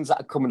applications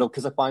that are coming up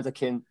because I find I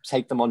can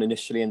take them on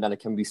initially and then I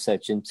can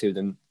research into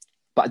them.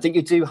 But I think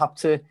you do have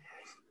to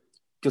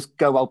just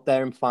go out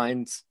there and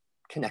find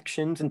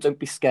connections and don't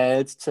be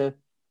scared to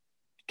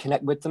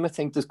connect with them. I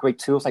think there's great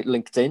tools like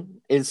LinkedIn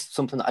is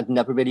something that I'd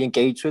never really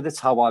engaged with. It's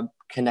how I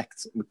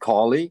connect with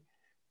Carly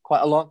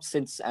quite a lot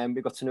since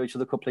we got to know each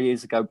other a couple of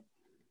years ago,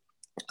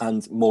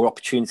 and more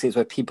opportunities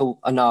where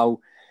people are now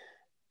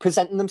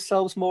presenting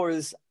themselves more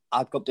as,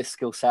 I've got this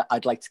skill set,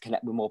 I'd like to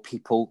connect with more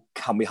people,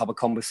 can we have a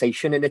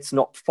conversation? And it's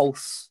not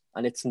false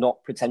and it's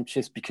not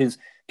pretentious because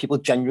people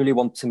genuinely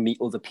want to meet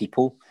other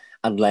people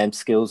and learn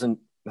skills, and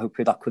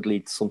hopefully that could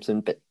lead to something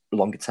a bit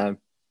longer term.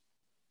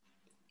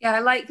 Yeah, I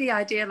like the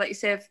idea, like you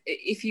say,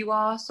 if you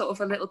are sort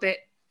of a little bit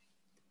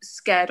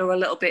scared or a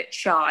little bit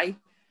shy,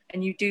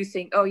 and you do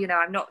think, oh,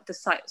 I'm not the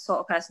sort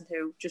of person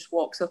who just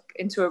walks up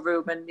into a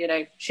room and,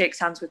 shakes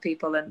hands with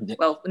people. And,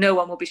 well, no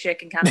one will be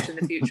shaking hands in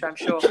the future, I'm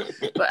sure.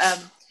 But,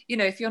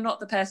 if you're not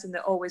the person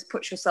that always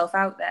puts yourself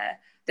out there,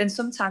 then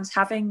sometimes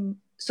having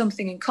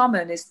something in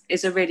common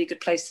is a really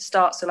good place to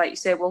start. So like you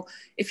say, well,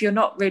 if you're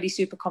not really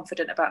super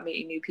confident about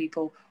meeting new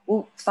people,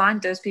 well,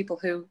 find those people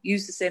who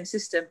use the same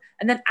system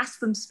and then ask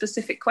them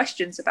specific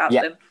questions about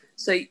them.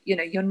 So,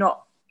 you're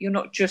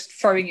not just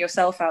throwing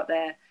yourself out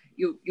there.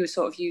 You're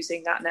sort of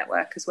using that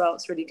network as well.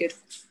 It's really good.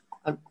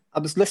 I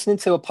was listening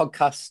to a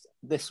podcast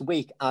this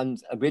week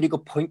and a really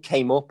good point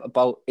came up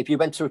about if you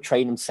went to a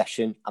training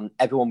session and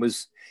everyone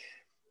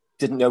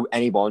didn't know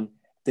anyone,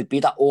 there'd be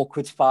that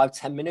awkward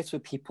 5-10 minutes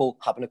with people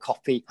having a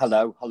coffee,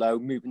 hello,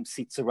 moving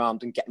seats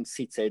around and getting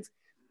seated.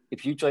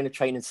 If you join a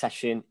training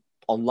session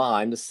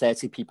online, there's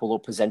 30 people all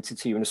presented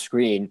to you on a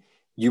screen,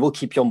 you will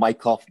keep your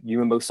mic off. You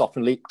will most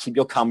often keep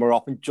your camera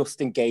off and just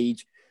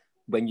engage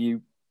when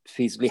you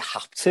feasibly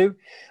have to.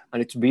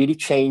 And it's really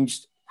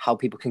changed how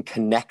people can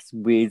connect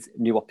with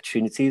new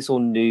opportunities or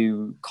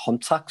new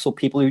contacts or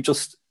people who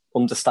just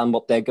understand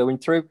what they're going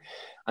through.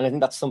 And I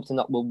think that's something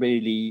that will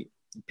really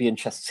be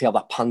interesting to see how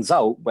that pans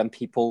out when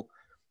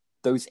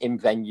those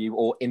in-venue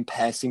or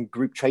in-person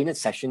group training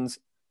sessions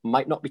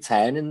might not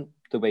return in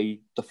the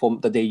form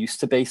that they used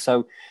to be.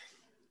 So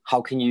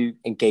how can you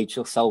engage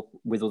yourself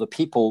with other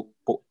people,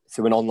 but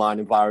through an online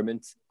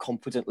environment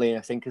confidently,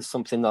 I think is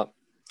something that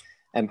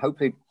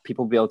hopefully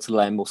people will be able to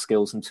learn more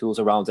skills and tools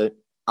around it.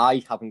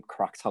 I haven't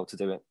cracked how to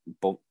do it,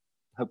 but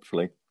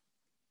hopefully.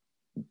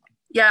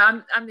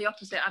 Yeah, I'm the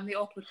opposite. I'm the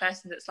awkward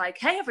person that's like,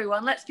 hey,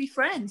 everyone, let's be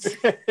friends,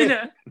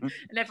 and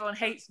everyone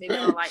hates me.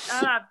 They're all like,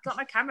 oh, I've got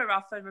my camera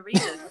off for a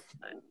reason.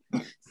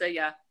 So,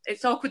 yeah,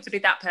 it's awkward to be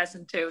that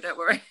person too, don't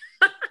worry.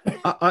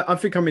 I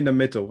think I'm in the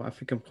middle. I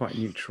think I'm quite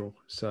neutral.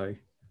 So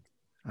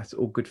that's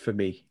all good for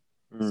me.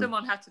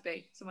 Someone had to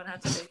be.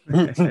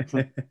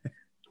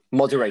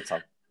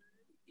 Moderator.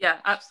 Yeah,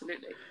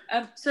 absolutely.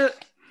 So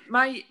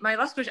my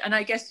last question, and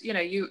I guess,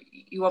 you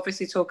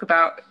obviously talk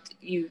about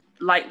you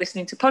like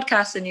listening to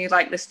podcasts and you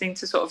like listening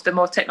to sort of the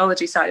more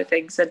technology side of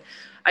things. And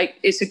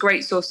it's a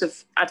great source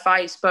of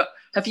advice, but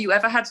have you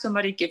ever had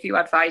somebody give you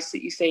advice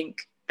that you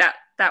think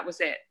that was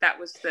it? That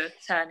was the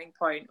turning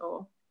point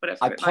or whatever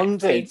I it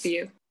might be for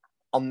you?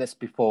 On this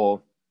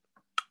before.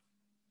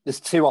 There's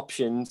two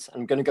options.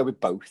 I'm going to go with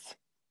both.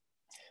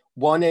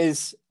 One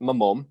is my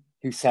mum,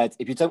 who said,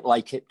 if you don't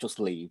like it, just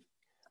leave.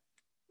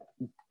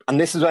 And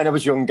this is when I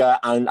was younger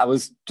and I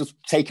was just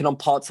taking on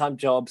part-time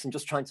jobs and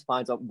just trying to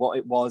find out what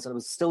it was. And I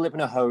was still living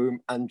at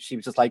home. And she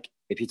was just like,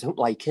 if you don't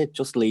like it,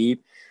 just leave.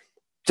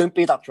 Don't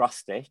be that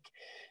drastic.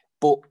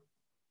 But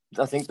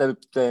I think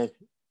the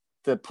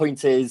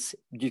point is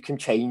you can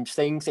change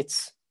things.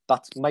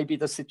 That might be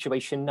the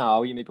situation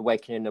now. You may be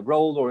working in a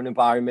role or an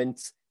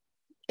environment.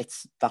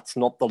 That's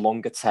not the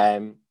longer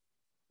term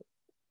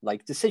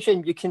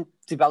decision. You can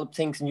develop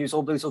things and use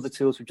all those other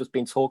tools we've just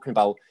been talking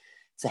about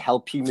to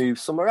help you move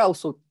somewhere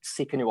else or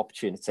seek a new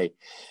opportunity.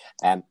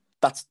 I'm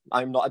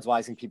not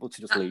advising people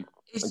to just leave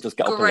and just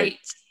get up and leave.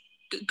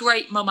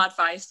 Great mum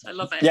advice. I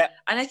love it. Yeah,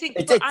 and I think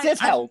it did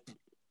help.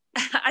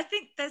 I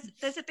think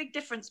there's a big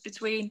difference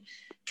between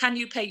can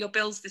you pay your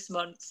bills this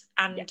month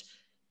and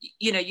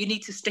you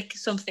need to stick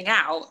something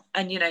out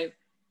and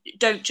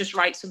don't just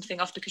write something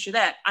off because you're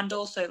there. And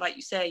also, like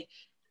you say,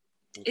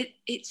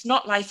 it's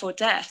not life or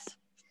death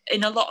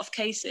in a lot of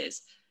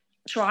cases.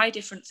 Try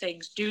different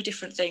things, do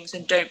different things,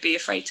 and don't be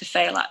afraid to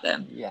fail at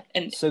them. Yeah.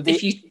 And so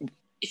if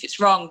it's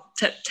wrong,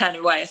 turn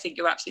away. I think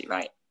you're absolutely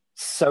right.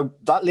 So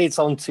that leads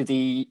on to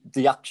the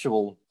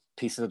actual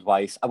piece of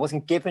advice. I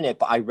wasn't given it,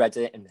 but I read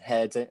it and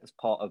heard it as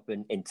part of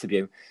an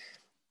interview.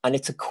 And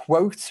it's a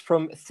quote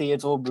from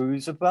Theodore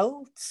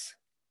Roosevelt.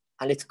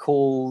 and it's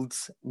called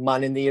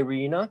Man in the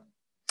Arena.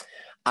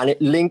 And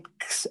it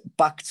links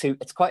back to,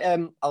 it's quite,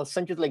 I'll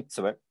send you the link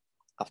to it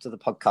after the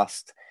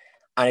podcast.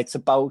 And it's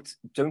about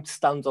don't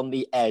stand on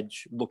the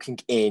edge looking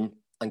in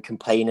and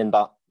complaining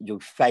that you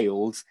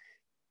failed.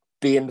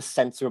 Be in the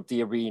center of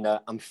the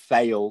arena and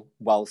fail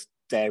whilst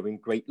daring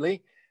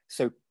greatly.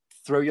 So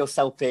throw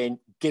yourself in,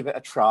 give it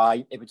a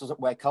try. If it doesn't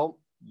work out,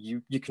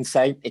 you can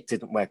say it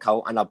didn't work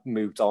out and I've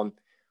moved on.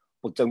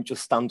 But don't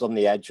just stand on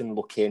the edge and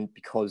look in,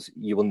 because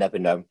you will never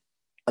know.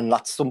 And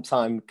that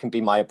sometimes can be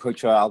my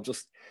approach, where I'll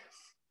just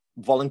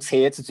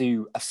volunteer to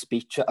do a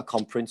speech at a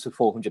conference with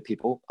 400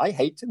 people. I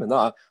hate doing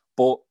that,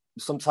 but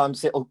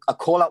sometimes a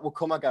call out will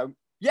come. I go,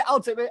 yeah, I'll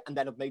do it. And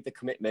then I've made the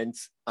commitment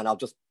and I'll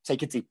just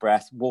take a deep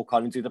breath, walk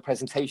on and do the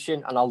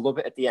presentation, and I'll love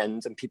it at the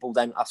end. And people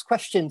then ask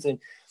questions and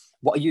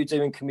what are you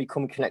doing? Can we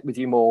come and connect with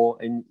you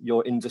more in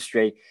your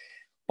industry?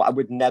 But I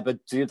would never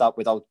do that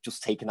without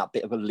just taking that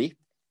bit of a leap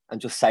and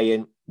just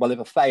saying, well, if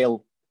I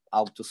fail,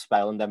 I'll just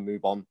fail and then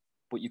move on.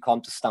 But you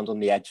can't just stand on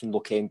the edge and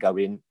look in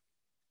going,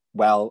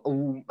 well,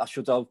 oh, I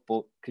should have,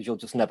 but because you'll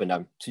just never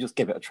know. So just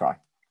give it a try.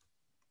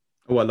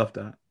 Oh, I love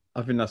that.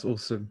 I think that's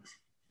awesome.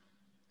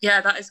 Yeah,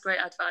 that is great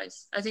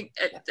advice. I think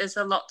there's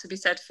a lot to be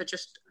said for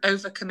just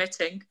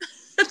overcommitting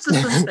to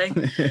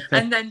something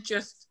and then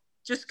just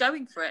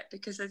going for it,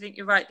 because I think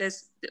you're right.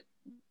 There's,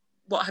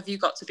 what have you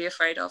got to be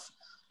afraid of?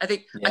 I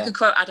think I could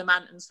quote Adam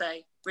Ant and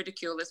say,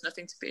 ridicule is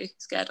nothing to be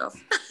scared of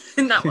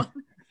in that one.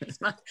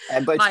 It's my,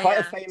 but it's quite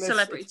a famous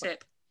celebrity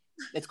tip.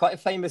 It's quite a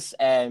famous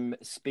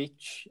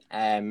speech,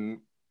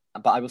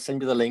 but I will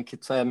send you the link.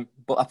 It's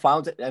but I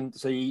found it.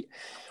 There's an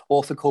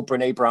author called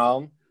Brené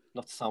Brown.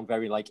 Not to sound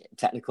very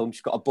technical,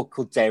 she's got a book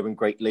called Daring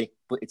Greatly,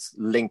 but it's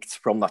linked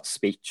from that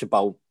speech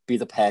about be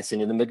the person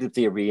in the middle of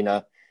the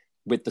arena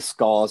with the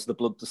scars, the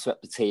blood, the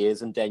sweat, the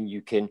tears, and then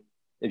you can,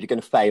 if you're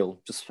going to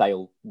fail, just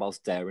fail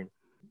whilst daring.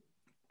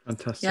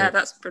 Fantastic. Yeah,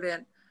 that's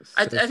brilliant.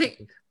 I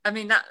think. I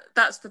mean,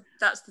 that's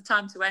the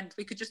time to end.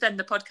 We could just end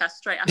the podcast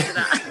straight after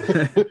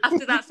that.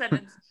 After that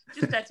sentence,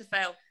 just dare to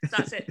fail.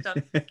 That's it,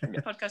 done.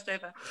 Podcast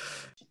over.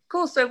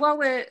 Cool. So while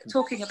we're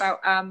talking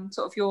about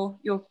sort of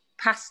your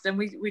past, and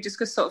we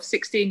discussed sort of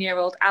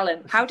 16-year-old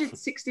Allan, how did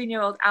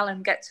 16-year-old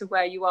Allan get to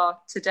where you are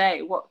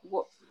today? What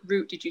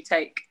route did you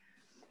take?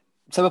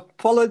 So I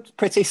followed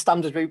pretty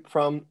standard route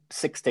from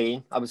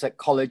 16. I was at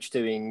college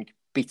doing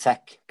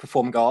BTEC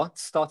Performing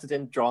Arts, started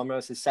in drama,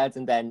 as I said,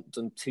 and then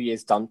done 2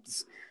 years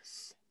dance.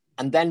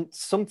 And then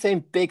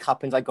something big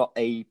happened. I got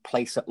a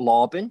place at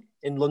Larbin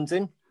in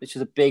London, which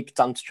is a big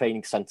dance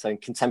training centre in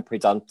contemporary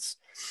dance.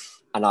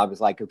 And I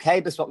was like, okay,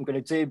 this is what I'm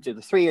going to do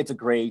the 3-year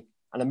degree.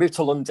 And I moved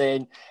to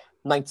London,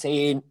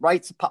 19,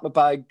 right, to pack my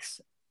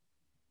bags.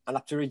 And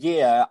after a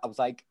year, I was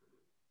like,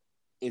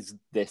 is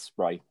this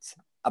right?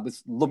 I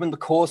was loving the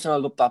course and I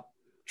loved that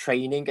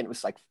training and it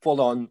was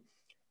full on.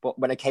 But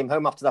when I came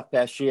home after that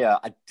first year,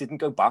 I didn't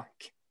go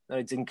back and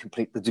I didn't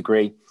complete the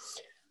degree.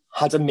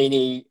 Had a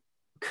mini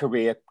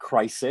career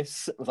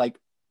crisis. I was like,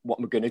 what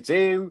am I going to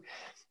do?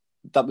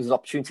 That was an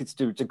opportunity to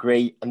do a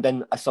degree. And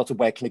then I started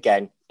working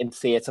again in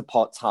theatre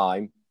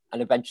part-time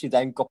and eventually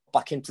then got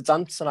back into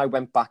dance. And I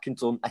went back and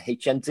done a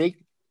HND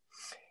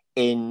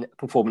in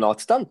performing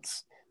arts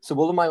dance. So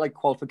all of my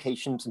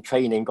qualifications and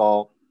training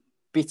are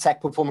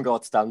BTEC Performing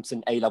Arts Dance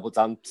and A-level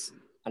dance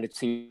and a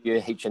 2-year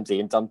HND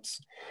in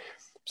dance.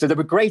 So they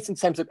were great in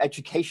terms of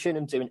education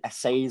and doing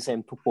essays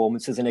and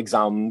performances and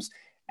exams.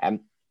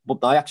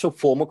 But my actual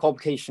formal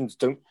qualifications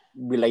don't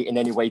relate in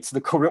any way to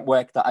the current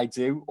work that I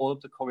do. All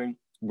of the current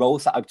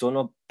roles that I've done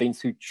have been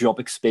through job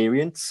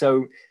experience.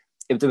 So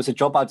if there was a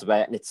job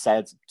advert and it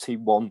said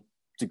 2-1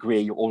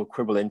 degree or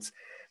equivalent,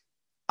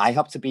 I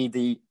have to be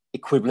the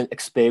equivalent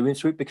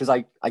experience route because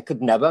I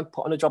could never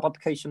put on a job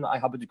application that I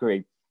have a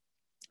degree.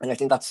 And I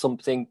think that's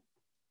something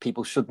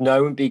people should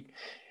know and be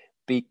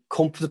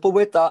comfortable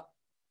with, that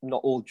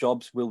not all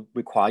jobs will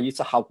require you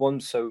to have one.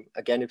 So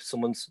again, if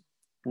someone's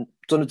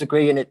done a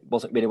degree and it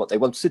wasn't really what they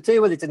wanted to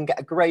do or they didn't get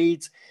a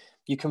grade,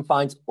 you can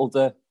find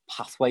other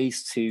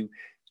pathways to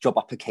job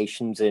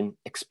applications and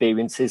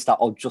experiences that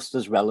are just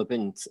as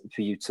relevant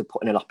for you to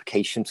put in an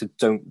application. So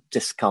don't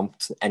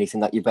discount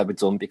anything that you've ever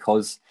done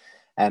because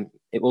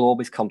it will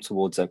always come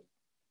towards it.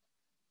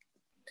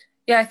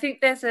 Yeah, I think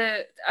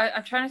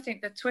I'm trying to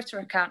think the Twitter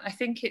account. I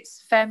think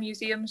it's Fair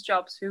Museums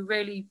Jobs who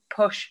really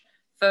push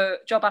for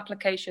job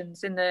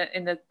applications in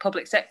the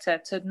public sector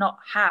to not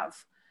have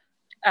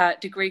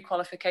degree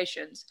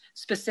qualifications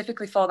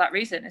specifically for that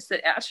reason. Is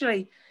that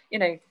actually,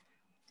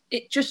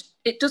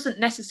 it doesn't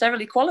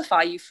necessarily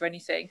qualify you for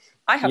anything.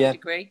 I have a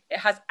degree. It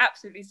has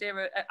absolutely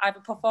zero. I have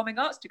a performing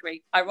arts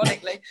degree,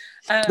 ironically.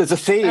 There's a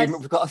theme.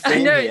 We've got a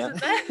theme here.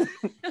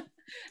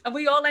 And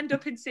we all end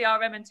up in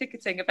CRM and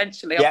ticketing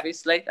eventually,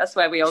 obviously. That's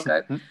where we all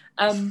go.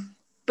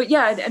 But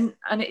yeah,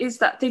 and it is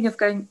that thing of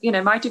going,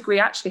 my degree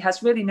actually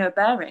has really no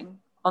bearing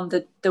on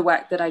the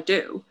work that I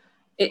do.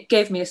 It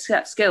gave me a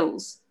set of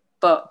skills,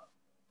 but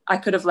I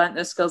could have learnt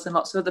those skills in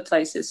lots of other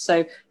places.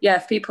 So yeah,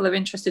 if people are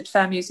interested,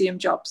 Fair Museum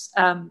Jobs,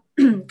 go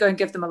and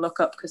give them a look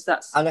up because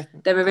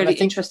they're a really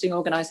interesting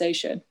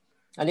organisation.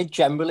 And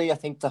generally, I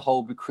think the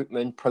whole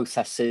recruitment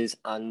processes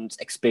and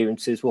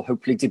experiences will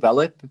hopefully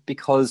develop,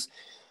 because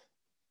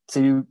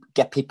to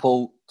get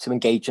people to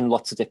engage in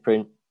lots of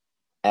different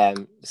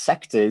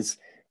sectors,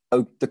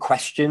 the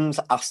questions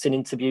asked in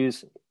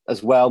interviews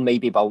as well,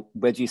 maybe about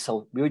where do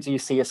you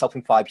see yourself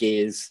in 5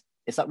 years?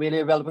 Is that really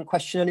a relevant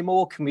question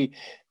anymore? Can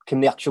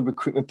the actual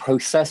recruitment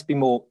process be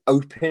more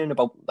open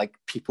about like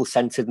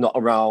people-centered, not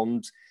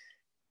around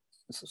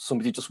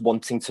somebody just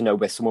wanting to know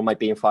where someone might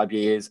be in 5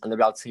 years? And the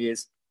reality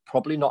is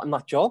probably not in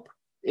that job.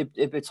 If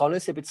it's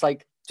honest, if it's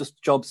like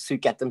just jobs to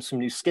get them some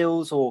new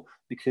skills or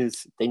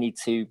because they need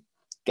to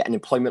get an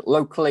employment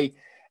locally.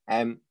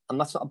 And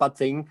that's not a bad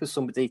thing for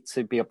somebody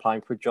to be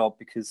applying for a job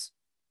because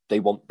they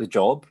want the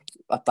job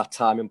at that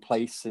time and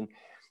place. And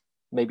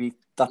maybe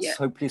that's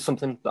hopefully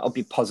something that'll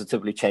be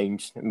positively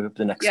changed in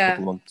the next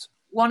couple of months.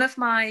 One of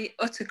my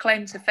utter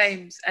claim to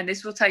fame, and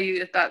this will tell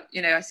you about,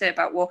 I say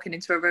about walking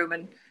into a room,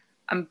 and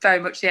I'm very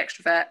much the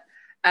extrovert.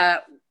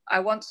 I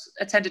once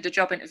attended a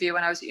job interview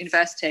when I was at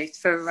university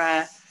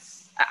for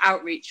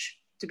outreach,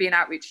 to be an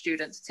outreach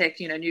student, to take,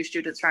 new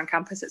students around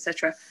campus,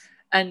 etc.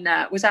 And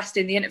was asked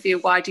in the interview,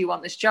 why do you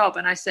want this job?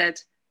 And I said,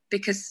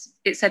 because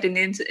it said in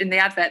the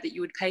advert that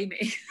you would pay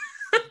me.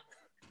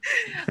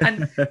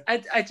 And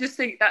I just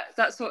think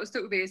that sort of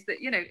stuck with me, is that,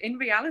 in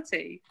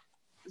reality,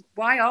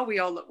 why are we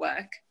all at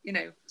work?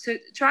 So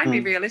try and be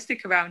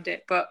realistic around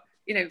it. But,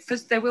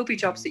 first, there will be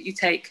jobs that you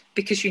take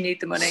because you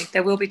need the money.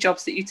 There will be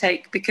jobs that you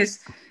take because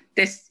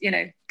they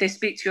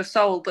speak to your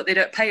soul, but they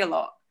don't pay a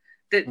lot.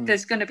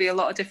 There's going to be a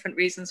lot of different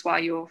reasons why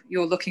you're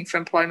looking for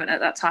employment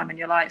at that time in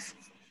your life.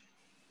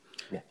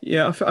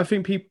 Yeah, I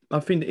think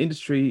the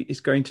industry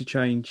is going to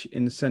change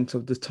in the sense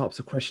of the types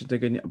of questions they're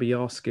going to be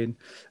asking.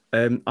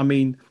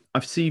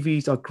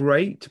 CVs are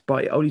great,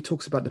 but it only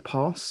talks about the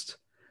past.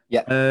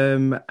 Yeah.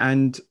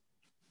 And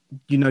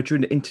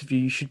during the interview,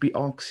 you should be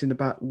asking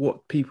about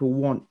what people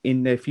want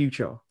in their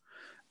future.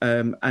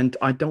 And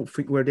I don't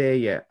think we're there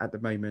yet at the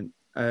moment.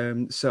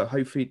 So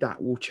hopefully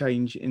that will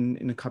change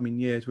in the coming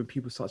years when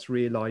people start to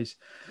realise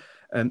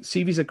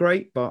CVs are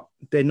great, but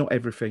they're not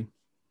everything.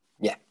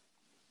 Yeah.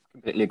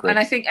 Completely agree. And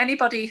I think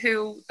anybody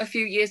who a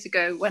few years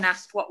ago, when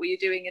asked what were you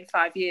doing in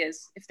 5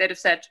 years, if they'd have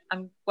said,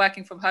 I'm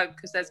working from home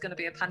because there's going to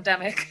be a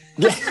pandemic.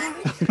 I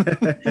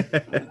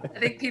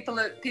think people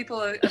have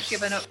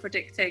given up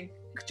predicting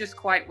just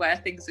quite where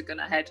things are going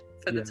to head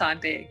for the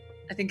time being.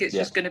 I think it's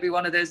just going to be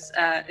one of those,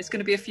 it's going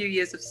to be a few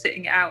years of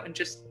sitting it out and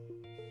just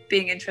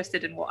being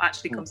interested in what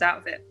actually comes out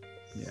of it.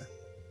 Yeah,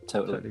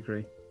 totally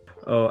agree.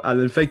 Oh,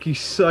 Allan, thank you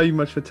so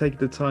much for taking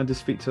the time to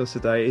speak to us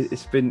today.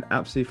 It's been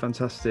absolutely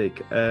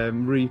fantastic.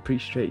 Really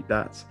appreciate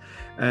that.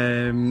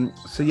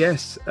 So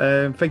yes,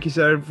 thank you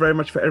so very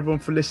much for everyone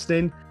for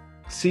listening.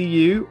 See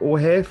you or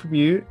hear from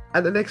you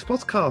at the next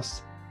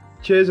podcast.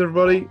 Cheers,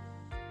 everybody.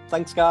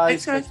 Thanks,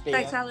 guys.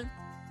 Thanks, Allan.